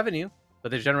as much revenue,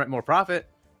 but they generate more profit.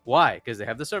 Why? Because they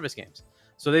have the service games.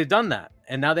 So they've done that.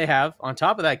 And now they have, on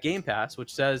top of that, Game Pass,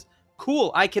 which says,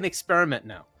 cool, I can experiment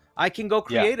now. I can go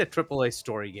create a AAA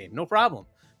story game. No problem.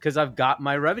 Because I've got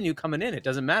my revenue coming in. It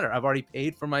doesn't matter. I've already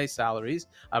paid for my salaries.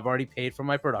 I've already paid for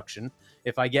my production.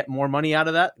 If I get more money out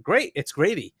of that, great. It's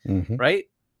gravy. Right?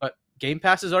 Game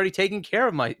Pass is already taking care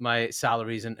of my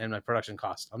salaries and my production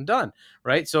costs. I'm done,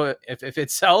 right? So if it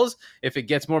sells, if it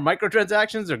gets more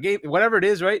microtransactions or game, whatever it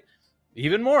is, right?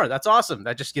 Even more. That's awesome.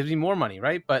 That just gives me more money,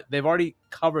 right? But they've already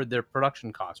covered their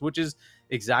production costs, which is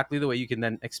exactly the way you can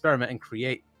then experiment and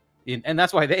create. And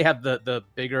that's why they have the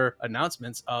bigger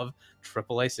announcements of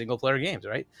AAA single player games,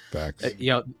 right? Facts.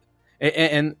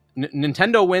 And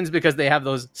Nintendo wins because they have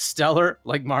those stellar,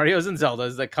 like Marios and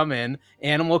Zeldas, that come in,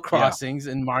 Animal Crossings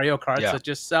and Mario Karts that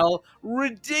just sell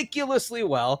ridiculously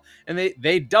well, and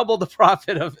they double the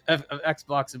profit of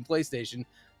Xbox and PlayStation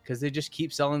because they just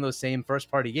keep selling those same first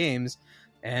party games,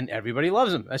 and everybody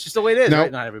loves them. That's just the way it is,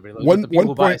 right? Not everybody loves them. The people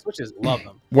who buy Switches love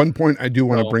them. One point I do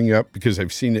want to bring up, because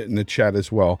I've seen it in the chat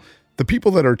as well. The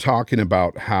people that are talking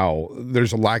about how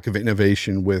there's a lack of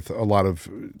innovation with a lot of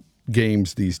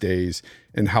games these days,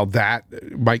 and how that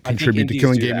might contribute to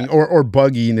killing gaming or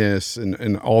bugginess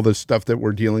and all the stuff that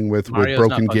we're dealing with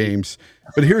broken games.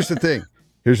 But here's the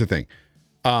thing.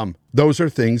 Those are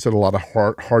things that a lot of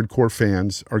hardcore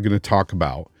fans are going to talk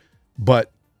about.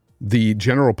 But the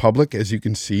general public, as you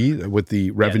can see with the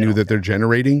revenue that they're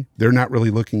generating, they're not really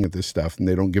looking at this stuff, and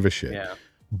they don't give a shit. Yeah.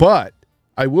 But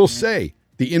I will say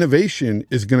the innovation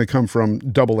is going to come from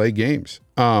AA games.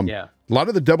 A lot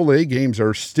of the AA games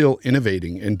are still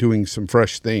innovating and doing some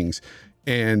fresh things.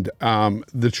 And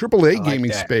the AAA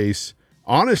gaming space,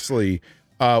 honestly,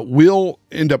 will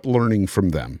end up learning from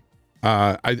them.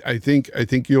 I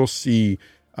think you'll see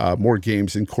more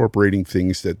games incorporating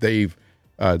things that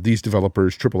these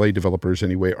developers, AAA developers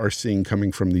anyway, are seeing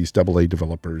coming from these AA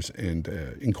developers, and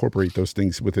incorporate those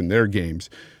things within their games.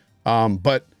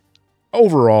 But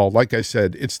overall, like I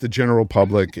said, it's the general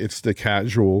public, it's the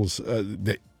casuals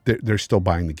that they're still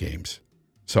buying the games.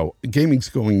 So gaming's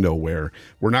going nowhere.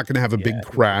 We're not going to have a big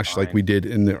crash like we did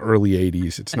in the early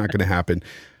 80s. It's not going to happen.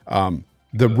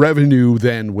 The revenue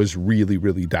then was really,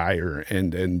 really dire.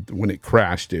 And when it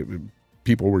crashed,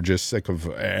 people were just sick of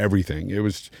everything. It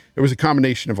was a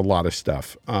combination of a lot of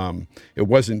stuff. It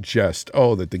wasn't just,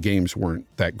 that the games weren't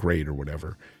that great or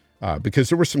whatever. Because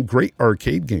there were some great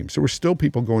arcade games. There were still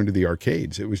people going to the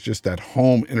arcades. It was just that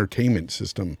home entertainment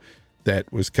system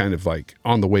that was kind of like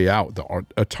on the way out, the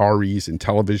Ataris and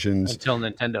televisions.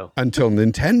 Until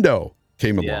Nintendo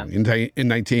came along in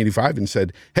 1985 and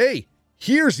said, hey,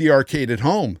 here's the arcade at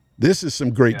home. This is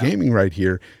some great gaming right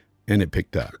here. And it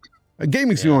picked up.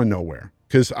 Gaming's going nowhere,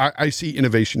 because I see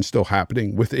innovation still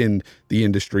happening within the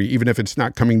industry. Even if it's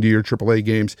not coming to your AAA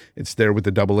games, it's there with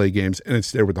the AA games, and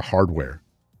it's there with the hardware.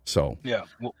 So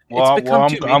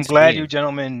I'm glad you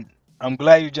gentlemen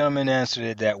answered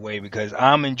it that way, because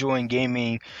I'm enjoying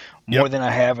gaming more than I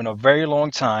have in a very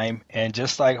long time. And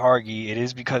just like Hargy, it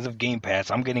is because of Game Pass.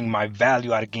 I'm getting my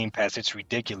value out of Game Pass. It's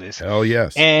ridiculous. Hell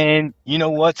yes. And you know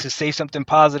what? To say something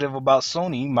positive about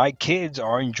Sony, my kids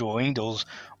are enjoying those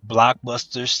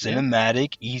blockbuster,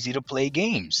 cinematic, easy to play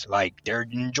games. Like, they're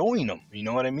enjoying them. You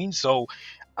know what I mean? So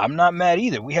I'm not mad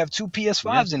either. We have 2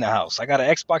 PS5s in the house. I got an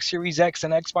Xbox Series X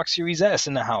and Xbox Series S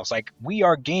in the house. Like, we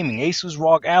are gaming. Asus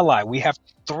ROG Ally. We have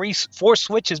 4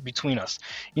 Switches between us.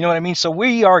 You know what I mean? So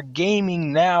we are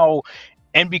gaming now.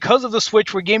 And because of the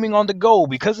Switch, we're gaming on the go.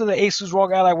 Because of the Asus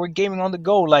ROG Ally, we're gaming on the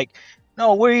go. Like,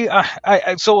 no,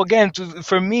 so again,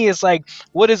 for me, it's like,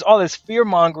 what is all this fear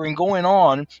mongering going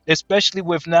on, especially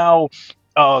with now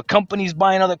companies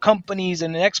buying other companies,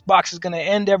 and the Xbox is going to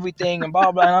end everything, and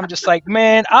blah blah. And I'm just like,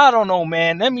 man, I don't know,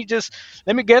 man. Let me get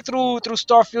through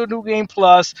Starfield New Game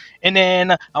Plus, and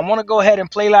then I want to go ahead and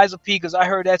play Lies of P because I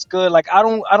heard that's good. Like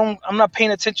I'm not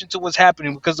paying attention to what's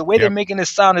happening because the way they're making this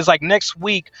sound is like next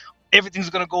week everything's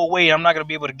going to go away. I'm not going to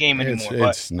be able to game anymore.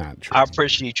 It's not true. I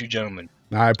appreciate you, gentlemen.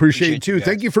 I appreciate you too.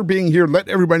 Thank you for being here. Let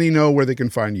everybody know where they can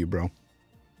find you, bro.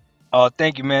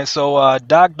 Thank you, man. So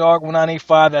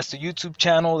DocDog1985, that's the YouTube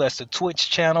channel, that's the Twitch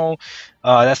channel,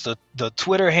 that's the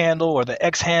Twitter handle or the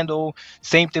X handle.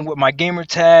 Same thing with my gamer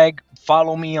tag.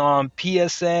 Follow me on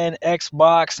PSN,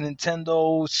 Xbox,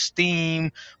 Nintendo,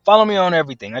 Steam. Follow me on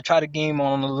everything. I try to game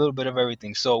on a little bit of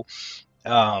everything. So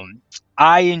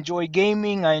I enjoy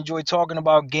gaming. I enjoy talking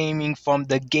about gaming from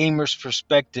the gamer's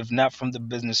perspective, not from the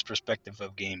business perspective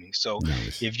of gaming. So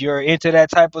if you're into that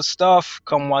type of stuff,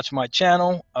 come watch my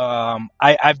channel.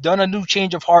 I've done a new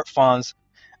change of heart, Fonz.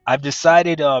 I've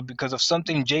decided because of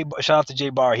something, shout out to Jay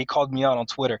Barr. He called me out on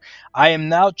Twitter. I am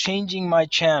now changing my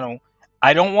channel.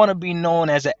 I don't want to be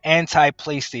known as an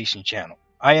anti-PlayStation channel.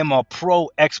 I am a pro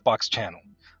Xbox channel,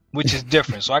 which is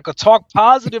different. So I could talk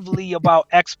positively about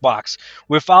Xbox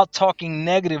without talking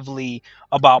negatively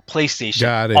about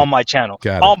PlayStation on my channel.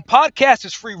 On podcast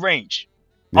is free range.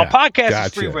 On podcast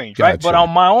is free range, right? But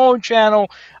on my own channel,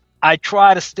 I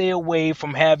try to stay away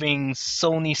from having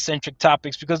Sony-centric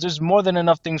topics because there's more than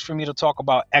enough things for me to talk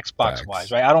about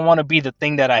Xbox-wise, right? I don't want to be the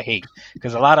thing that I hate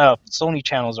because a lot of Sony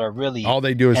channels are really all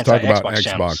they do is talk about Xbox.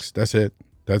 Channels. That's it.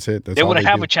 That's they wouldn't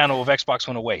have a channel if Xbox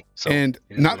went away. So and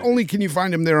not only can you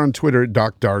find him there on Twitter,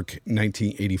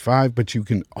 DocDark1985, but you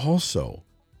can also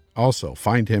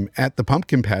find him at the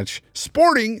Pumpkin Patch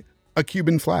sporting a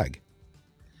Cuban flag.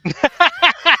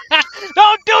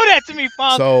 Don't do that to me,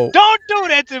 Fonz. Don't do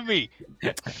that to me.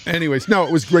 Anyways, no,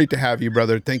 it was great to have you,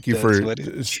 brother. Thank you for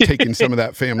taking some of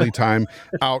that family time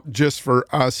out just for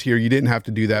us here. You didn't have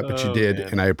to do that, but you did,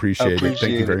 and I appreciate it.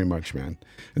 Thank you very much, man.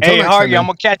 Until hey, Hargy, I'm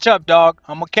going to catch up, dog.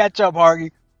 I'm going to catch up,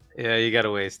 Hargy. Yeah, you got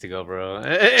a ways to go, bro.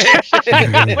 There's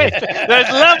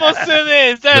levels to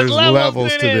this. There's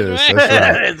levels to this. Right? That's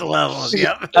right. There's levels,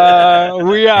 yep.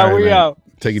 We out.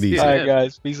 Take it easy. All right,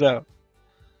 guys. Peace out.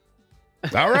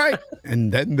 All right.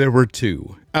 And then there were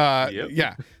two.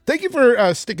 Yeah. Thank you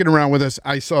for sticking around with us.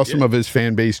 I saw some of his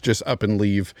fan base just up and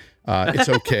leave. It's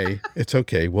okay. It's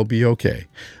okay. We'll be okay.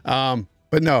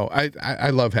 But no, I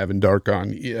love having Doc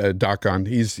on.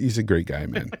 He's a great guy,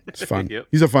 man. It's fun.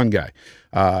 He's a fun guy.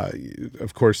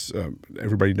 Of course,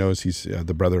 everybody knows he's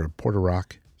the brother of Porter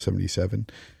Rock 77.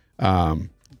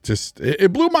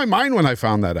 It blew my mind when I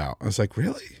found that out. I was like,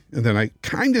 really? And then I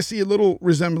kind of see a little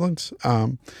resemblance.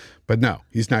 But no,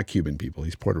 he's not Cuban, people.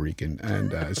 He's Puerto Rican,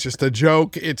 and it's just a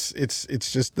joke. It's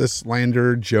just the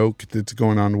slander joke that's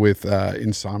going on with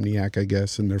Insomniac, I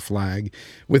guess, and their flag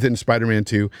within Spider-Man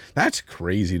 2. That's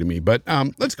crazy to me. But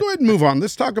let's go ahead and move on.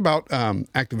 Let's talk about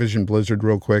Activision Blizzard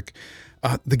real quick.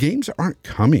 The games aren't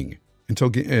coming until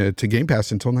to Game Pass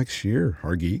until next year,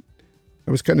 Hargeet.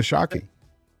 That was kind of shocking.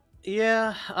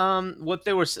 Yeah, what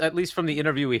they were, at least from the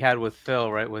interview we had with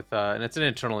Phil, right? With and it's an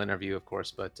internal interview, of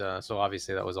course, but so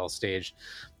obviously that was all staged.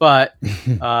 But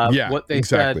what they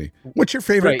said. What's your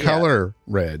favorite color?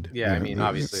 Red. Yeah, I mean,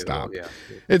 obviously. Stop.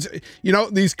 It's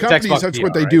these companies. That's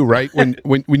what they do, right?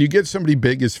 When you get somebody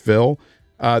big as Phil,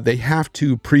 they have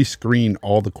to pre-screen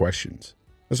all the questions.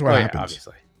 That's what happens. Yeah,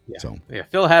 obviously. Yeah.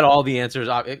 Phil had all the answers.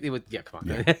 It would. Yeah, come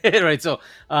on. Yeah. Right.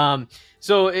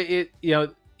 So it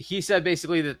he said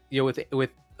basically that with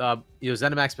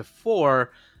ZeniMax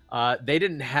before, they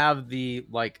didn't have the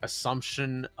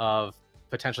assumption of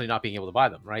potentially not being able to buy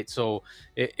them, right? So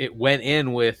it went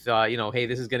in with hey,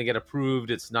 this is going to get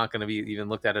approved. It's not going to be even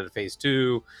looked at phase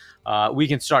 2. We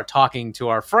can start talking to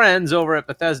our friends over at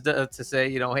Bethesda to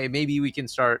say hey, maybe we can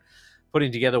start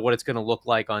putting together what it's going to look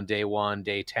like on day 1,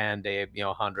 day 10, day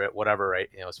 100, whatever, right?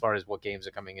 As far as what games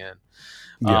are coming in.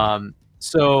 Yeah.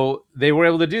 So they were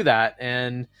able to do that.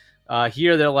 And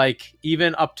here they're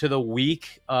even up to the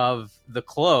week of the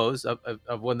close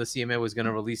of when the CMA was going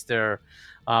to release their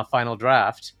final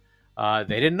draft, they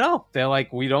didn't know. They're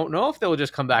we don't know if they'll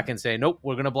just come back and say, nope,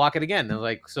 we're going to block it again.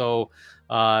 They're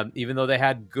even though they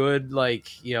had good,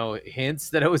 hints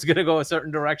that it was going to go a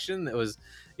certain direction, it was,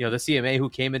 the CMA who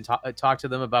came and talked to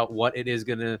them about what it is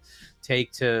going to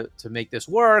take to make this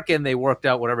work. And they worked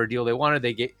out whatever deal they wanted.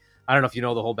 They get, I don't know if you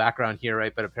know the whole background here,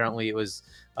 right? But apparently it was,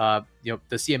 the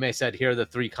CMA said, here are the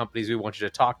 3 companies we want you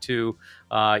to talk to.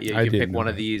 You can pick one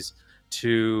of these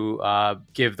to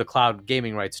give the cloud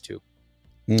gaming rights to.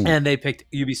 And they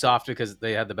picked Ubisoft because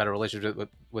they had the better relationship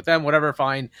with them, whatever,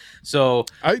 fine. So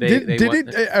did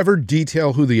it ever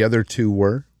detail who the other 2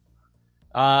 were?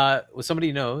 Well,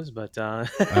 somebody knows, but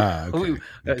Okay.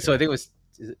 so I think it was.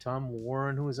 Is it Tom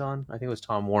Warren who was on? I think it was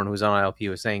Tom Warren who was on ILP.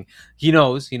 Was saying he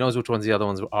knows which ones the other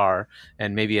ones are,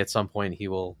 and maybe at some point he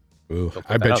will. Ooh,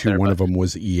 I bet you one of them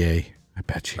was EA. I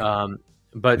bet you.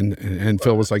 But and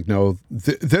Phil was like, "No,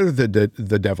 they're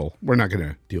the devil. We're not going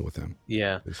to deal with them."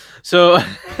 Yeah. So,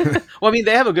 well, I mean,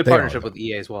 they have a good partnership with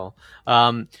EA as well.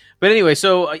 But anyway,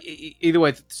 so either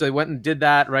way, so they went and did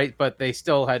that, right? But they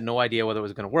still had no idea whether it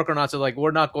was going to work or not. So, like,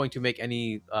 we're not going to make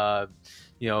any,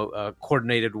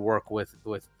 coordinated work with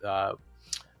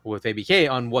ABK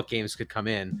on what games could come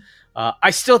in.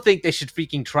 I still think they should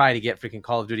freaking try to get freaking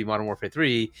Call of Duty Modern Warfare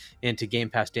 3 into Game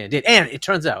Pass Day and date. And it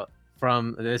turns out,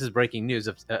 this is breaking news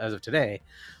as of today,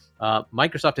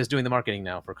 Microsoft is doing the marketing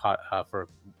now for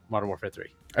Modern Warfare 3.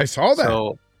 I saw that.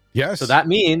 So, yes. So that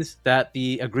means that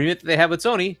the agreement that they have with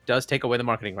Sony does take away the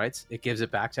marketing rights. It gives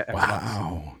it back to Xbox.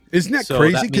 Wow. Isn't that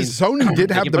crazy? Because Sony did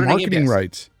have the marketing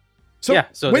rights. So, yeah,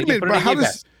 so wait a minute, but how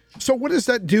does... So what does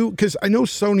that do? Because I know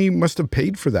Sony must have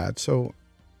paid for that. So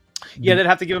yeah, they'd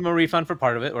have to give them a refund for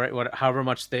part of it, right? However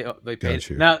much they paid.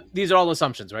 Now, these are all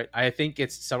assumptions, right? I think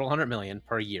it's several $100 million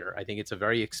per year. I think it's a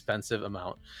very expensive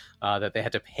amount that they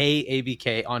had to pay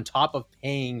ABK on top of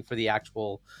paying for the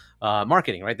actual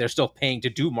marketing, right? They're still paying to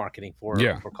do marketing for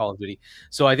Call of Duty.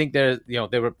 So I think there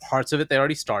were parts of it they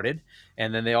already started,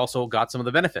 and then they also got some of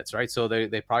the benefits, right? So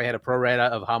they probably had a pro rata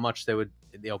of how much they would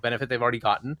benefit they've already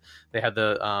gotten. They had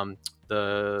the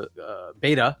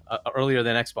beta earlier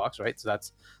than Xbox, right? So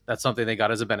that's something they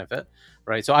got as a benefit,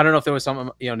 right? So I don't know if there was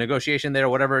some negotiation there or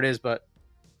whatever it is, but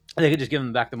they could just give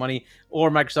them back the money, or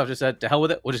Microsoft just said, to hell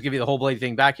with it, we'll just give you the whole bloody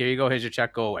thing back. Here you go, here's your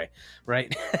check, go away,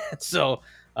 right? So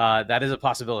that is a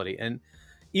possibility. And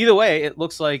either way, it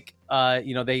looks like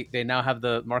they now have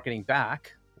the marketing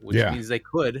back, which means they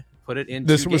could put it into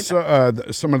this was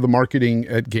some of the marketing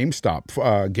at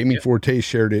GameStop. Gaming Forte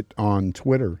shared it on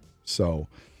Twitter, so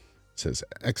it says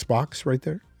Xbox right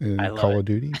there, and Call of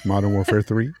Duty Modern Warfare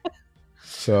 3.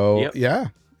 So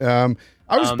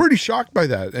I was pretty shocked by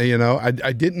that.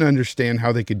 I didn't understand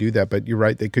how they could do that, but you're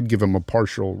right, they could give them a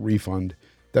partial refund.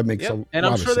 That makes a lot of sense. And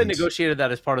I'm sure they negotiated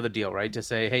that as part of the deal, right? To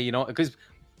say, hey, because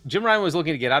Jim Ryan was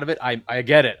looking to get out of it. I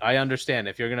get it. I understand.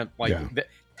 If you're gonna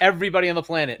everybody on the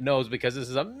planet knows, because this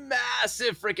is a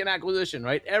massive freaking acquisition,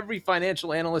 right? Every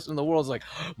financial analyst in the world is like,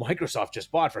 Microsoft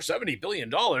just bought for $70 billion,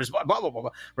 blah, blah, blah, blah,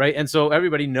 right? And so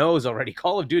everybody knows already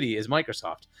Call of Duty is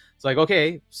Microsoft. It's like,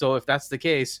 okay, so if that's the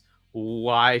case,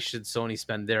 why should Sony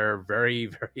spend their very,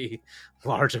 very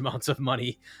large amounts of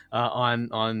money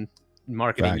on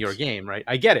marketing your game, right?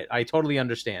 I get it. I totally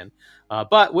understand.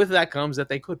 But with that comes that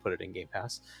they could put it in Game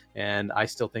Pass. And I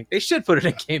still think they should put it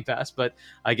in Game Pass, but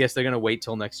I guess they're going to wait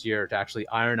till next year to actually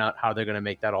iron out how they're going to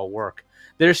make that all work.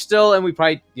 There's still, and we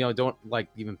probably don't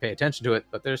even pay attention to it,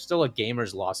 but there's still a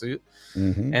gamers lawsuit.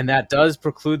 Mm-hmm. And that does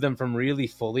preclude them from really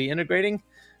fully integrating.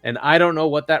 And I don't know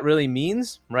what that really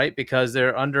means, right? Because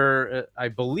they're under, I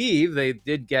believe they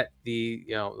did get the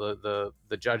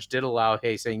judge did allow,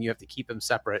 saying you have to keep them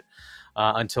separate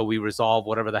until we resolve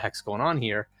whatever the heck's going on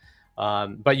here.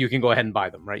 But you can go ahead and buy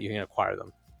them, right? You can acquire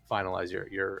them, finalize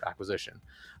your acquisition.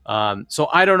 So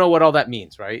I don't know what all that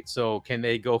means, right? So can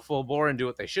they go full bore and do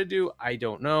what they should do? I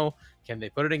don't know. Can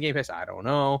they put it in Game Pass? I don't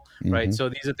know, right? Mm-hmm. So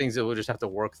these are things that we'll just have to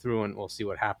work through, and we'll see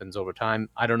what happens over time.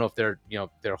 I don't know if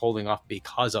they're holding off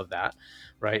because of that,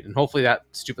 right? And hopefully that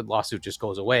stupid lawsuit just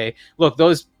goes away. Look,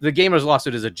 the gamers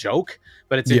lawsuit is a joke,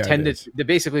 but it's intended. They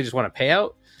basically just want a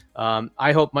payout.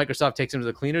 I hope Microsoft takes them to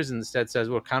the cleaners and instead says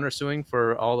we're countersuing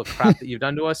for all the crap that you've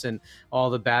done to us and all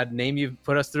the bad name you've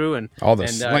put us through and all the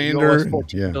slander,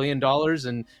 $14 billion,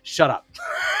 and shut up.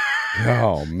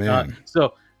 Oh man.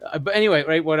 But anyway,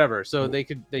 right, whatever. So they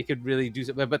could really do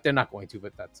something, but they're not going to.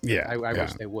 But that's I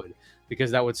wish they would, because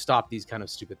that would stop these kind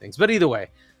of stupid things. But either way,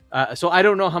 so I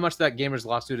don't know how much that gamers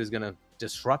lawsuit is going to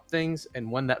disrupt things,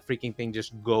 and when that freaking thing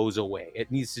just goes away. It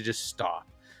needs to just stop.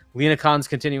 Lena Khan's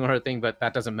continuing her thing, but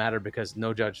that doesn't matter because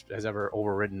no judge has ever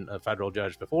overridden a federal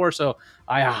judge before. So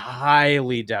I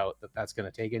highly doubt that that's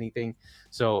going to take anything.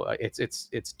 So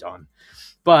it's done.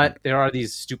 But there are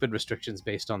these stupid restrictions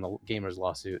based on the gamers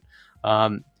lawsuit.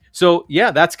 So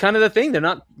yeah, that's kind of the thing. They're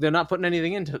not putting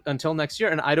anything in until next year,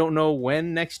 and I don't know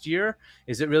when next year.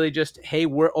 Is it really just, hey,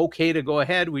 we're okay to go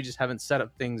ahead? We just haven't set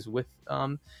up things with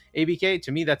ABK.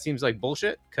 To me, that seems like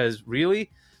bullshit, because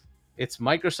really, it's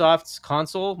Microsoft's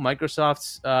console,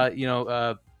 Microsoft's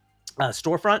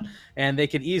storefront, and they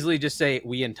could easily just say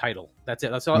we entitle. That's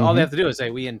it. That's all, all they have to do is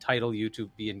say we entitle you to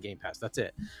be in Game Pass. That's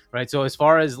it, right? So as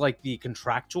far as like the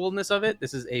contractualness of it,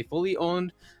 this is a fully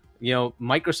owned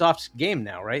Microsoft game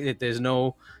now, right? There's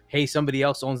no, hey, somebody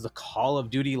else owns the Call of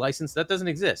Duty license. That doesn't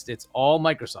exist. It's all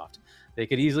Microsoft. They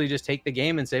could easily just take the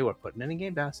game and say, we're putting it in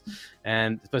Game Pass.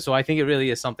 But so I think it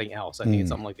really is something else. I think it's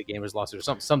something like the Gamers Lawsuit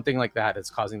or something like that. It's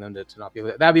causing them to not be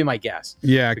able to. That'd be my guess.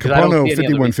 Yeah, Capono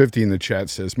 5150 in the chat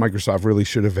says Microsoft really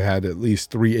should have had at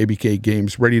least 3 ABK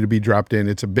games ready to be dropped in.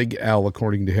 It's a big L,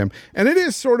 according to him. And it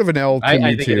is sort of an L to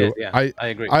me, think too. It is, yeah. I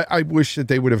agree. I wish that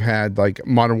they would have had like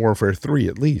Modern Warfare 3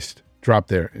 at least dropped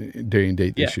there day and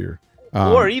date this year.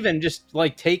 Or even just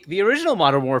like take the original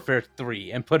Modern Warfare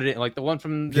 3 and put it in, like the one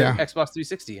from the Xbox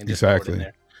 360, and just throw it in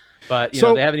there. But you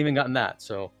know, they haven't even gotten that.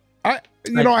 So I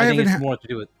think it's more to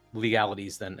do with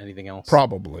legalities than anything else.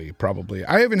 Probably.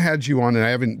 I haven't had you on, and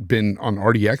I haven't been on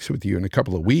RDX with you in a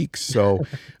couple of weeks, so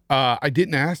I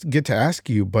didn't get to ask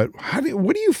you. But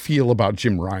what do you feel about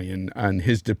Jim Ryan and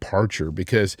his departure?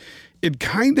 Because it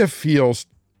kind of feels.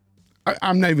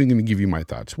 I'm not even going to give you my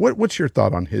thoughts. What's your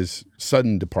thought on his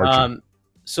sudden departure?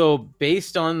 So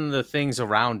based on the things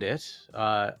around it,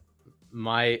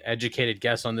 my educated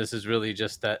guess on this is really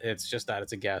just that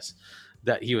it's a guess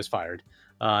that he was fired.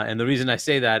 And the reason I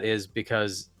say that is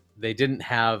because they didn't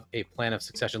have a plan of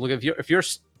succession. Look, if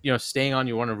you're staying on,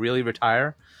 you want to really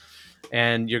retire,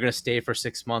 and you're going to stay for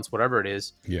 6 months, whatever it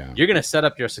is, you're going to set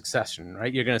up your succession,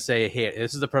 right? You're going to say, hey,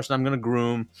 this is the person I'm going to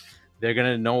groom. They're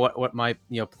going to know what my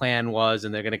plan was,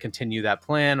 and they're going to continue that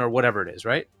plan or whatever it is,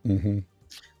 right? Mm-hmm.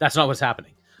 That's not what's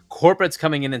happening. Corporate's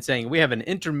coming in and saying, we have an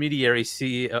intermediary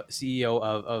CEO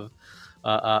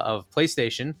of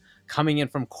PlayStation coming in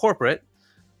from corporate,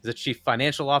 the chief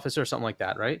financial officer or something like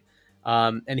that, right?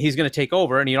 And he's going to take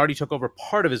over, and he already took over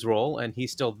part of his role, and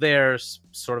he's still there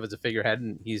sort of as a figurehead,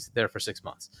 and he's there for 6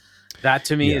 months. That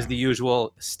to me is the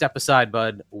usual step aside,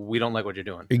 bud. We don't like what you're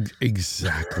doing.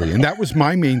 Exactly. And that was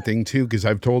my main thing too, because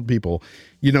I've told people,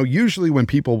 usually when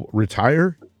people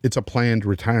retire, it's a planned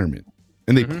retirement,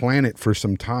 and they plan it for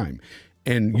some time.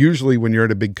 And usually when you're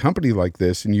at a big company like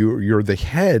this and you're the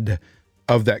head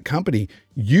of that company,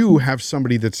 you have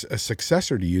somebody that's a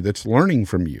successor to you that's learning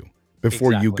from you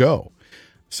before you go.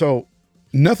 So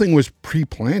nothing was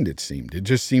pre-planned, it seemed. It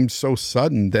just seemed so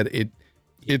sudden that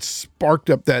it sparked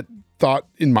up that thought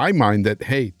in my mind that,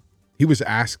 hey, he was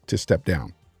asked to step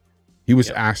down. He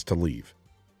was asked to leave.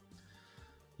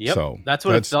 Yep, so that's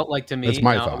what it felt like to me. That's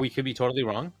my thought. We could be totally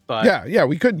wrong, but yeah,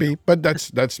 we could be. But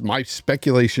that's my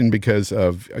speculation because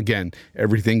of, again,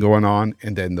 everything going on,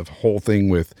 and then the whole thing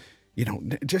with,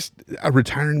 just a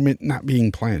retirement not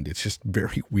being planned. It's just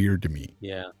very weird to me.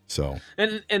 Yeah. So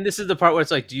and this is the part where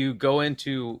it's like, do you go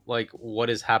into like what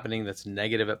is happening that's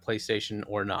negative at PlayStation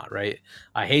or not? Right.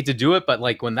 I hate to do it, but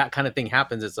like when that kind of thing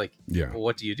happens, it's like, well,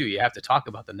 what do? You have to talk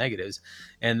about the negatives,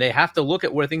 and they have to look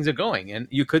at where things are going. And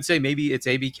you could say maybe it's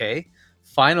ABK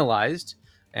finalized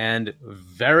and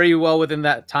very well within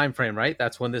that time frame, right?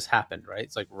 That's when this happened, right?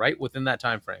 It's like right within that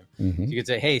time frame. Mm-hmm. So you could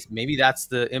say, hey, maybe that's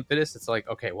the impetus. It's like,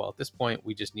 okay, well, at this point,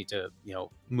 we just need to,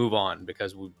 move on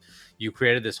because you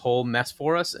created this whole mess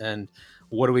for us, and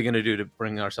what are we going to do to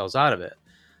bring ourselves out of it?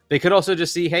 They could also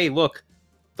just see, hey, look,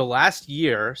 the last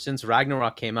year since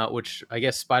Ragnarok came out, which I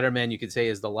guess Spider-Man you could say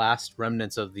is the last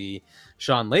remnants of the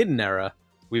Sean Layden era,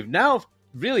 we've now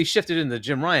really shifted into the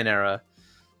Jim Ryan era.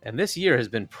 And this year has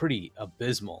been pretty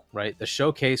abysmal, right? The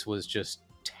showcase was just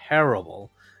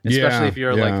terrible, especially if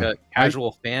you're like a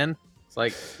casual fan. It's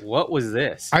like, what was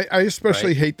this? I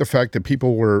especially hate the fact that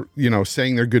people were,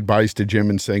 saying their goodbyes to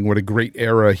Jim and saying what a great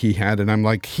era he had. And I'm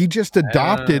like, he just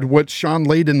adopted what Sean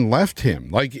Layden left him.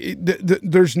 Like,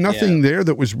 there's nothing there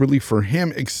that was really for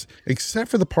him, except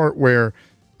for the part where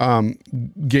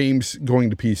games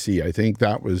going to PC. I think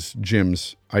that was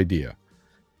Jim's idea.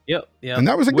 Yep. And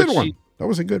that was a good one. That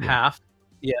was a good one.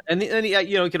 Yeah. And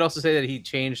you could also say that he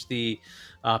changed the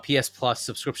PS Plus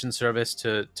subscription service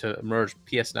to merge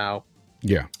PS Now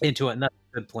into it. And that's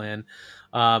a good plan.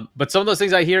 But some of those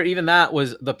things I hear, even that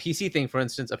was the PC thing, for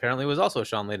instance, apparently was also a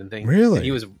Sean Layden thing. Really? And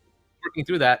he was working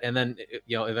through that. And then,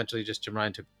 eventually just Jim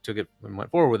Ryan took it and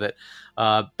went forward with it.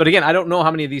 But again, I don't know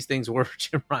how many of these things were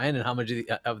Jim Ryan and how much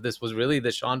of this was really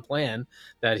the Sean plan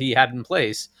that he had in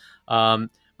place.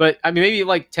 But I mean, maybe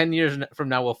like 10 years from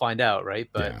now, we'll find out. Right.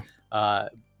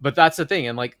 But that's the thing.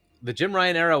 And like the Jim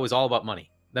Ryan era was all about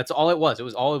money. That's all it was. It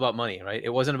was all about money. Right. It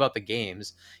wasn't about the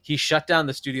games. He shut down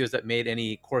the studios that made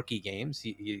any quirky games.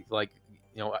 He like,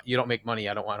 you don't make money.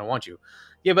 I don't want you.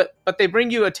 Yeah. But they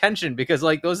bring you attention because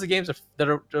like those are the games that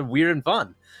are weird and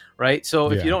fun. Right.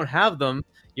 So if you don't have them,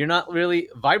 you're not really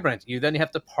vibrant. You then have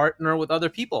to partner with other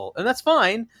people, and that's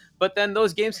fine. But then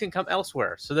those games can come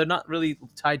elsewhere. So they're not really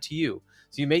tied to you.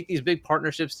 So you make these big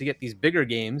partnerships to get these bigger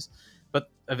games, But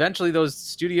eventually those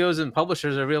studios and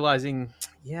publishers are realizing,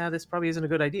 yeah, this probably isn't a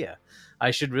good idea.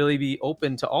 I should really be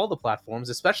open to all the platforms,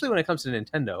 especially when it comes to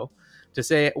Nintendo, to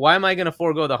say, why am I going to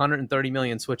forego the 130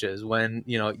 million Switches when,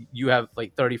 you have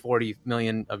like 30, 40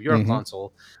 million of your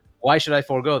console? Why should I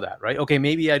forego that, right? Okay,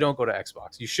 maybe I don't go to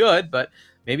Xbox. You should, but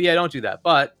maybe I don't do that.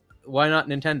 But why not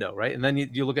Nintendo, right? And then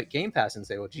you look at Game Pass and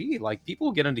say, well, gee, like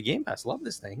people get into Game Pass, love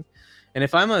this thing. And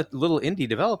if I'm a little indie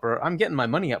developer, I'm getting my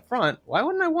money up front. Why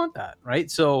wouldn't I want that, right?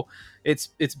 So it's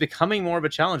becoming more of a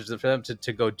challenge for them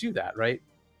to go do that, right?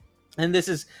 And this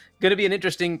is going to be an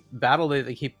interesting battle that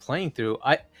they keep playing through.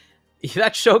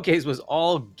 That showcase was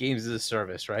all games as a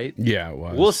service, right? Yeah, it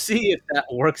was. We'll see if that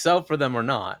works out for them or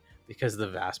not, because the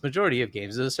vast majority of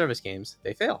games as a service games,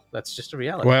 they fail. That's just a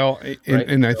reality. Well,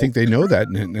 and I think they know that,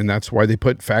 and that's why they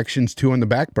put Factions 2 on the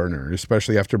back burner,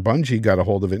 especially after Bungie got a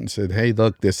hold of it and said, hey,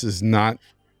 look, this is not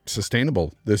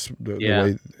sustainable, the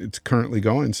way it's currently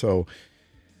going. So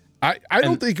I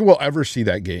don't think we'll ever see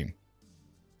that game.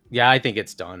 Yeah, I think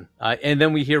it's done. And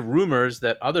then we hear rumors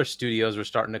that other studios were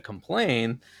starting to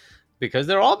complain because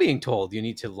they're all being told you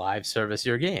need to live service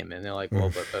your game, and they're like, "Well,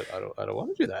 but I don't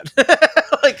want to do that."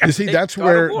 Like, you see, that's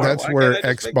where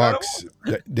Xbox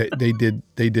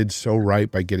they did so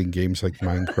right by getting games like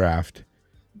Minecraft.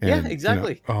 And, yeah,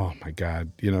 exactly. Oh my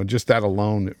God, just that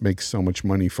alone, it makes so much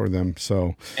money for them.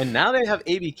 So, and now they have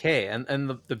ABK,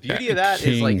 and the beauty of that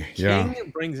is like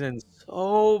King brings in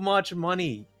so much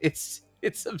money. It's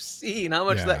obscene how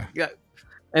much that got.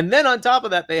 And then on top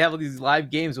of that, they have these live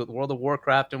games with World of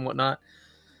Warcraft and whatnot.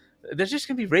 They're just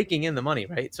going to be raking in the money,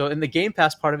 right? So in the Game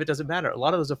Pass part of it doesn't matter. A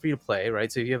lot of those are free to play,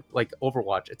 right? So if you have like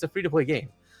Overwatch, it's a free to play game.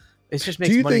 It just makes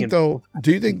money.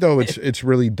 Do you think though it's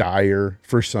really dire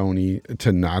for Sony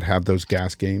to not have those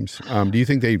gas games? Do you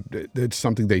think it's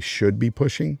something they should be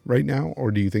pushing right now,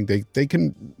 or do you think they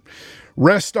can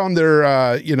rest on their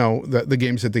the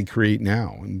games that they create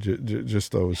now and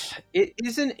just those? It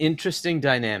is an interesting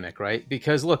dynamic, right?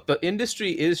 Because look, the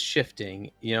industry is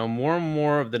shifting. More and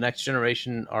more of the next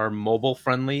generation are mobile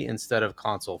friendly instead of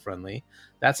console friendly.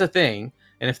 That's a thing.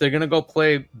 And if they're going to go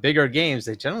play bigger games,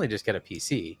 they generally just get a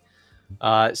PC.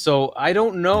 So I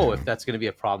don't know if that's going to be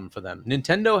a problem for them.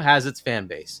 Nintendo has its fan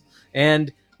base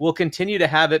and will continue to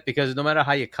have it, because no matter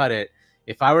how you cut it,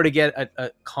 if I were to get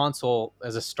a console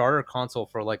as a starter console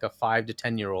for like a 5 to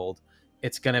 10-year-old,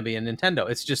 it's going to be a Nintendo.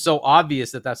 It's just so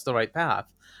obvious that that's the right path,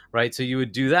 right? So you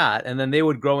would do that, and then they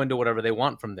would grow into whatever they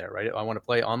want from there, right? I want to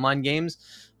play online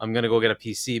games, I'm going to go get a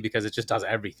PC because it just does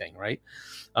everything, right?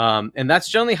 And that's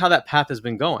generally how that path has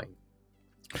been going.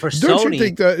 For don't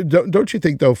Sony, don't you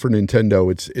think though, for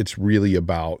Nintendo, it's really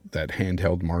about that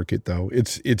handheld market though?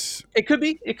 It could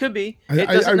be.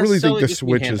 I really think the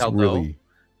Switch is really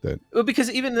that. Well,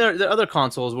 because even the other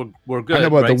consoles were good. I know,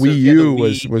 but right? the Wii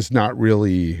U was not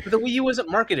really. But the Wii U wasn't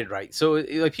marketed right, so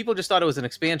like people just thought it was an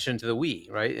expansion to the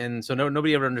Wii, right? And so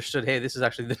nobody ever understood. Hey, this is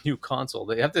actually the new console.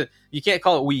 You can't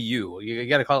call it Wii U. You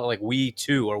got to call it like Wii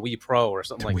 2 or Wii Pro or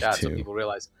something like that, 2. So people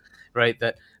realize, right,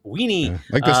 that Weenie,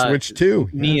 like the Switch 2.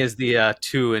 Wii is the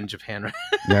 2 in Japan, right?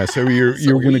 Yeah. So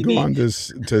you were going to go on to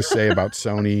say about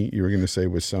Sony. You were going to say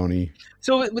with Sony.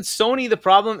 So with Sony, the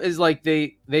problem is like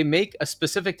they make a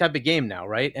specific type of game now,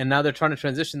 right? And now they're trying to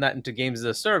transition that into games as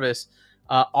a service.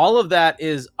 All of that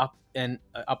is up in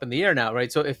the air now,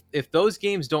 right? So if those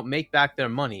games don't make back their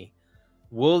money,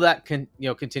 will that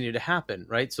continue to happen,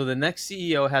 right? So the next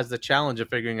CEO has the challenge of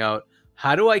figuring out,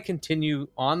 how do I continue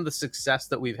on the success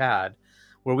that we've had,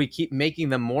 where we keep making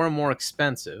them more and more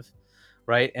expensive,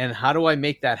 right? And how do I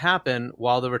make that happen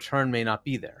while the return may not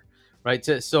be there, right?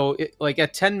 So like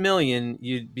at 10 million,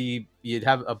 you'd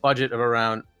have a budget of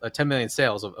around 10 million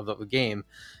sales of a game.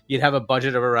 You'd have a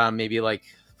budget of around maybe like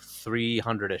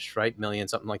 300-ish, right? Million,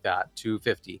 something like that,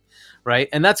 250, right?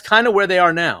 And that's kind of where they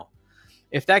are now.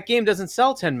 If that game doesn't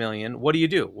sell 10 million, what do you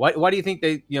do? Why do you think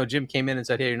Jim came in and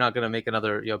said, hey, you're not going to make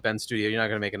another, Ben Studio, you're not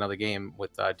going to make another game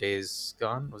with Days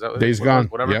Gone? Was that Days Gone?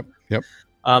 Whatever. Yep.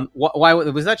 Why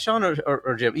was that Sean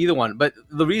or Jim? Either one. But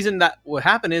the reason that would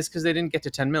happen is because they didn't get to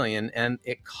 10 million, and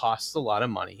it costs a lot of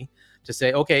money to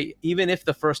say, okay, even if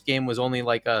the first game was only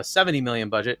like a 70 million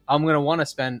budget, I'm going to want to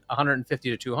spend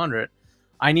 150 to 200.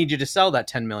 I need you to sell that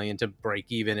 10 million to break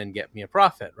even and get me a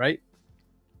profit, right?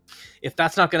 If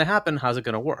that's not going to happen, how's it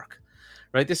going to work,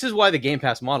 right? This is why the Game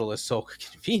Pass model is so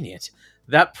convenient.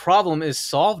 That problem is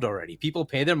solved already. People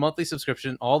pay their monthly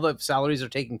subscription. All the salaries are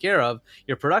taken care of.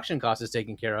 Your production cost is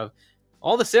taken care of.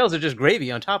 All the sales are just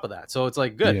gravy on top of that. So it's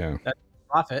like, good, that's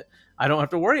profit. I don't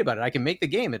have to worry about it. I can make the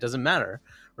game. It doesn't matter,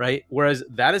 right? Whereas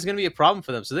that is going to be a problem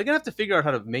for them. So they're going to have to figure out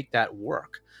how to make that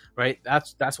work, right?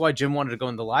 That's why Jim wanted to go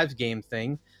in the live game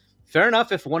thing. fair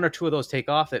enough. If one or two of those take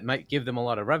off, it might give them a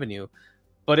lot of revenue,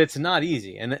 but it's not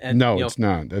easy. And no, it's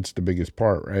not. That's the biggest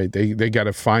part, right? They got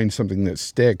to find something that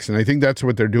sticks. And I think that's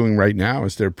what they're doing right now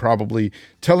is they're probably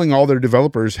telling all their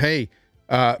developers, hey,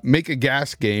 make a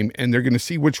gas game, and they're going to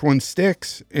see which one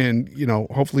sticks and,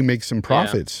 hopefully make some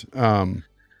profits.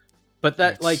 But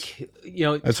that, like,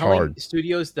 that's telling hard.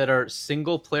 studios that are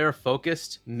single player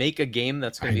focused make a game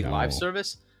that's going to be live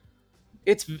service.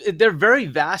 They're very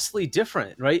vastly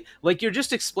different, right? Like, you're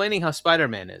just explaining how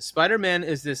Spider-Man is. Spider-Man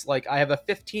is this, like, I have a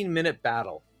 15-minute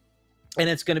battle, and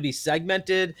it's going to be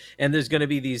segmented, and there's going to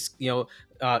be these,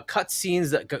 cut scenes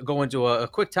that go into a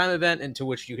quick time event into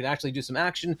which you can actually do some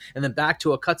action, and then back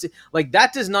to a cut scene. Like,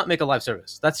 that does not make a live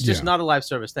service. That's just not a live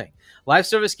service thing. Live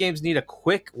service games need a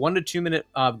quick 1 to 2 minute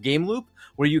game loop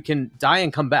where you can die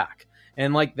and come back.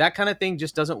 And like that kind of thing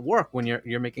just doesn't work when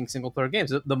you're making single player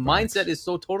games. The mindset is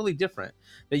so totally different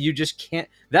that you just can't.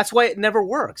 That's why it never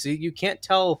works. You can't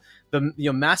tell the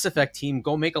Mass Effect team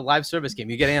go make a live service game.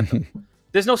 You get Anthem.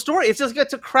 There's no story. It's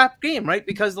a crap game, right?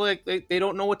 Because like they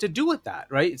don't know what to do with that,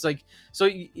 right? It's like so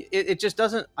it just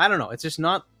doesn't. I don't know. It's just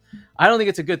not. I don't think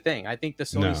it's a good thing. I think the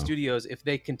Sony studios, if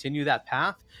they continue that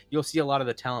path, you'll see a lot of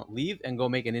the talent leave and go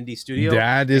make an indie studio.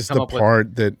 That is the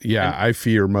part that, I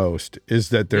fear most, is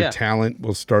that their talent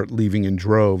will start leaving in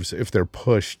droves if they're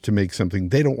pushed to make something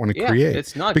they don't want to create.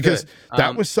 It's not because good.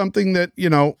 That was something that,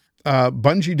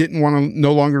 Bungie didn't want to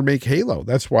no longer make Halo.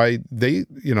 That's why they,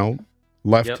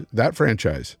 left that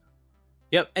franchise.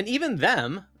 Yep. And even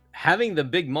them having the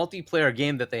big multiplayer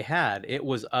game that they had, it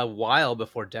was a while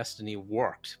before Destiny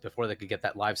worked, before they could get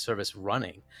that live service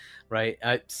running, right?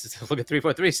 Look at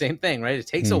 343, same thing, right? It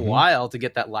takes a while to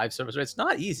get that live service. Right? It's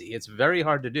not easy. It's very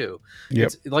hard to do.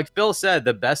 It's, like Phil said,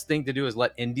 the best thing to do is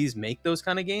let indies make those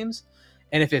kind of games.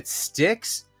 And if it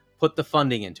sticks, put the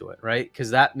funding into it, right? Because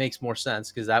that makes more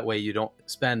sense, because that way you don't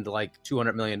spend like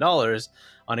 $200 million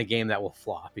on a game that will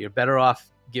flop. You're better off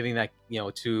giving that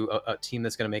to a team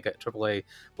that's going to make a AAA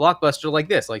blockbuster like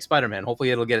this, like Spider-Man. Hopefully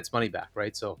it'll get its money back,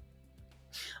 right? So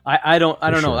I don't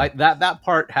know. That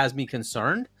part has me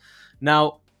concerned.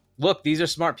 Now, look, these are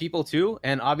smart people too,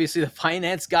 and obviously the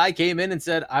finance guy came in and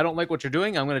said, I don't like what you're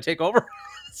doing, I'm going to take over.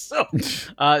 So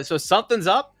something's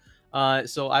up.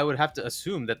 So I would have to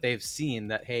assume that they've seen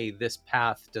that, hey, this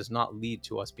path does not lead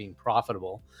to us being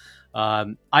profitable.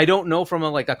 I don't know from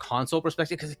a console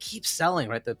perspective, because it keeps selling,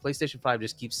 right? The PlayStation 5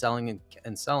 just keeps selling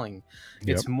and selling.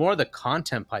 It's more the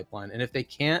content pipeline. And if they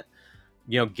can't,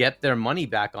 get their money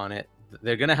back on it,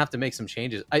 they're going to have to make some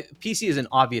changes. PC is an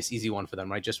obvious, easy one for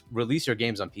them, right? Just release your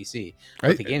games on PC.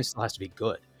 But the game still has to be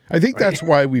good. I think that's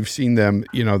why we've seen them,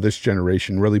 this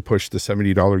generation really push the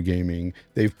 $70 gaming.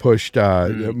 They've pushed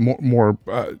more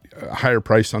higher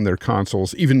price on their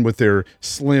consoles, even with their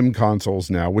slim consoles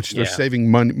now, which they're saving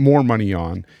more money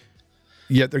on.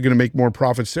 Yet they're going to make more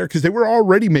profits there because they were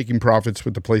already making profits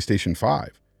with the PlayStation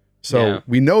 5. So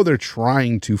we know they're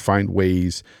trying to find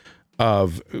ways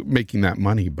of making that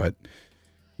money, but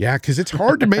because it's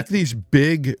hard to make these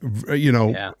big,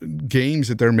 games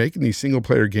that they're making, these single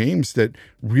player games that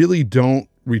really don't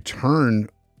return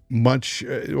much.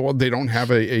 They don't have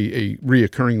a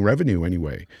reoccurring revenue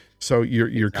anyway. So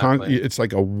it's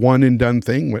like a one and done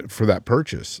thing for that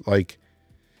purchase.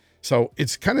 So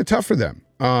it's kind of tough for them.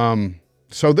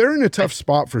 So they're in a tough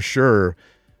spot for sure.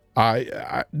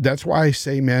 That's why I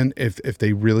say, man, if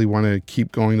they really want to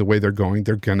keep going the way they're going,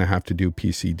 they're going to have to do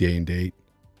PC day and date.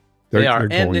 They are.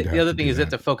 And the other thing is that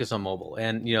to focus on mobile.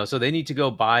 And, so they need to go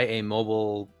buy a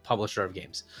mobile publisher of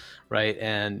games, right?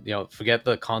 And, forget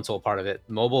the console part of it.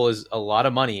 Mobile is a lot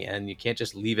of money, and you can't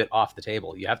just leave it off the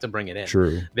table. You have to bring it in.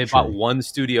 True. They bought one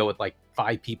studio with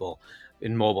 5 people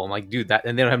in mobile. I'm like, dude,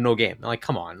 and they don't have no game. I'm like,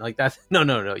 come on. That's no.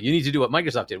 You need to do what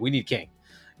Microsoft did. We need King.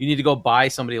 You need to go buy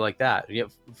somebody like that.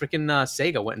 Freaking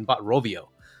Sega went and bought Rovio.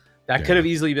 That could have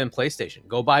easily been PlayStation.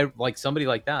 Go buy somebody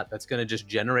like that. That's going to just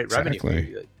generate revenue for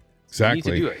you.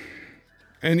 Exactly. You need to do it.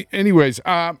 And anyways,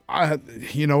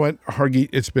 you know what, Hargeet,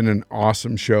 it's been an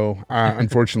awesome show.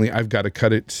 Unfortunately, I've got to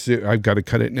cut it. I've got to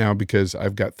cut it now because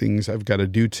I've got things I've got to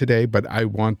do today. But I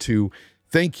want to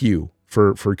thank you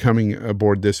for coming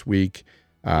aboard this week,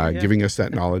 giving us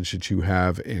that knowledge that you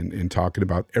have and talking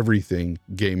about everything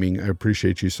gaming. I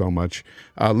appreciate you so much.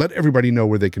 Let everybody know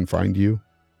where they can find you.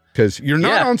 Because you're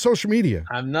not on social media.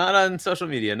 I'm not on social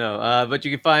media, no. But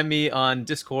you can find me on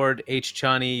Discord,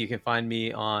 HChani. You can find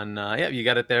me on, you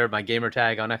got it there. My gamer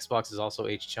tag on Xbox is also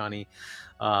HChani.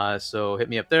 So hit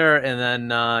me up there. And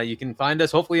then you can find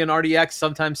us hopefully in RDX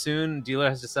sometime soon. Dealer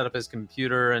has to set up his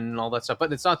computer and all that stuff.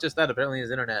 But it's not just that. Apparently his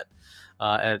internet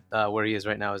at where he is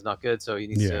right now is not good. So he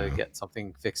needs to get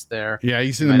something fixed there. Yeah,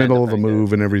 he's in the middle of a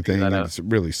move and everything. It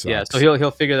really sucks. Yeah, so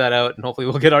he'll figure that out, and hopefully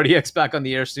we'll get RDX back on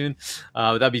the air soon.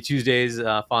 That'll be Tuesdays.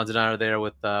 Fonz and I are there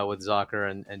with Zocker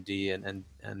and D and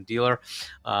Dealer.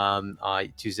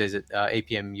 Tuesdays at 8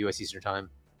 p.m. U.S. Eastern Time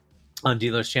on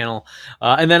Dealer's channel,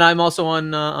 and then I'm also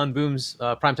on Boom's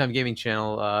Primetime Gaming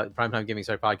channel,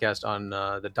 podcast on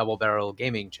the Double Barrel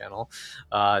Gaming channel,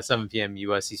 7 p.m.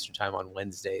 U.S. Eastern Time on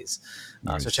Wednesdays.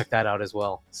 Nice. So check that out as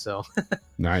well. So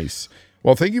nice.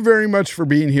 Well, thank you very much for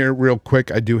being here. Real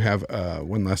quick, I do have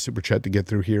one last super chat to get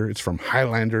through here. It's from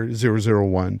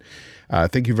Highlander001.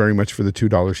 Thank you very much for the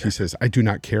 $2. He says, I do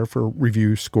not care for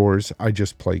review scores. I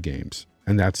just play games.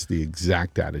 And that's the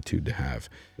exact attitude to have.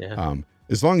 Yeah.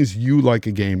 As long as you like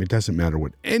a game, it doesn't matter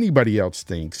what anybody else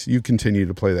thinks. You continue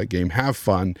to play that game. Have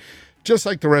fun. Just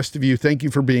like the rest of you, thank you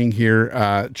for being here.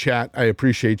 Chat, I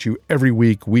appreciate you every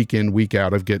week, week in, week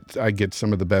out. I get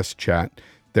some of the best chat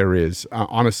there is.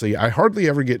 Honestly, I hardly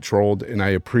ever get trolled, and I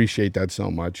appreciate that so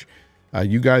much.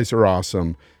 You guys are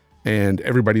awesome. And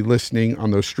everybody listening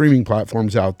on those streaming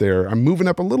platforms out there, I'm moving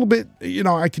up a little bit.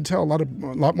 I can tell a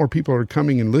lot more people are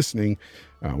coming and listening.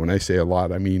 When I say a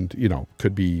lot, I mean,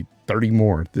 could be 30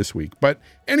 more this week. But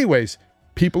anyways,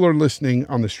 people are listening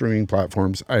on the streaming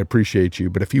platforms. I appreciate you.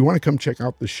 But if you want to come check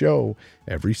out the show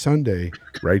every Sunday,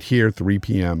 right here, 3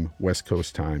 p.m. West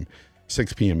Coast time,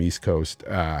 6 p.m. East Coast.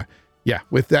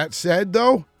 With that said,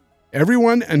 though,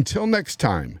 everyone, until next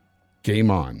time, game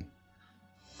on.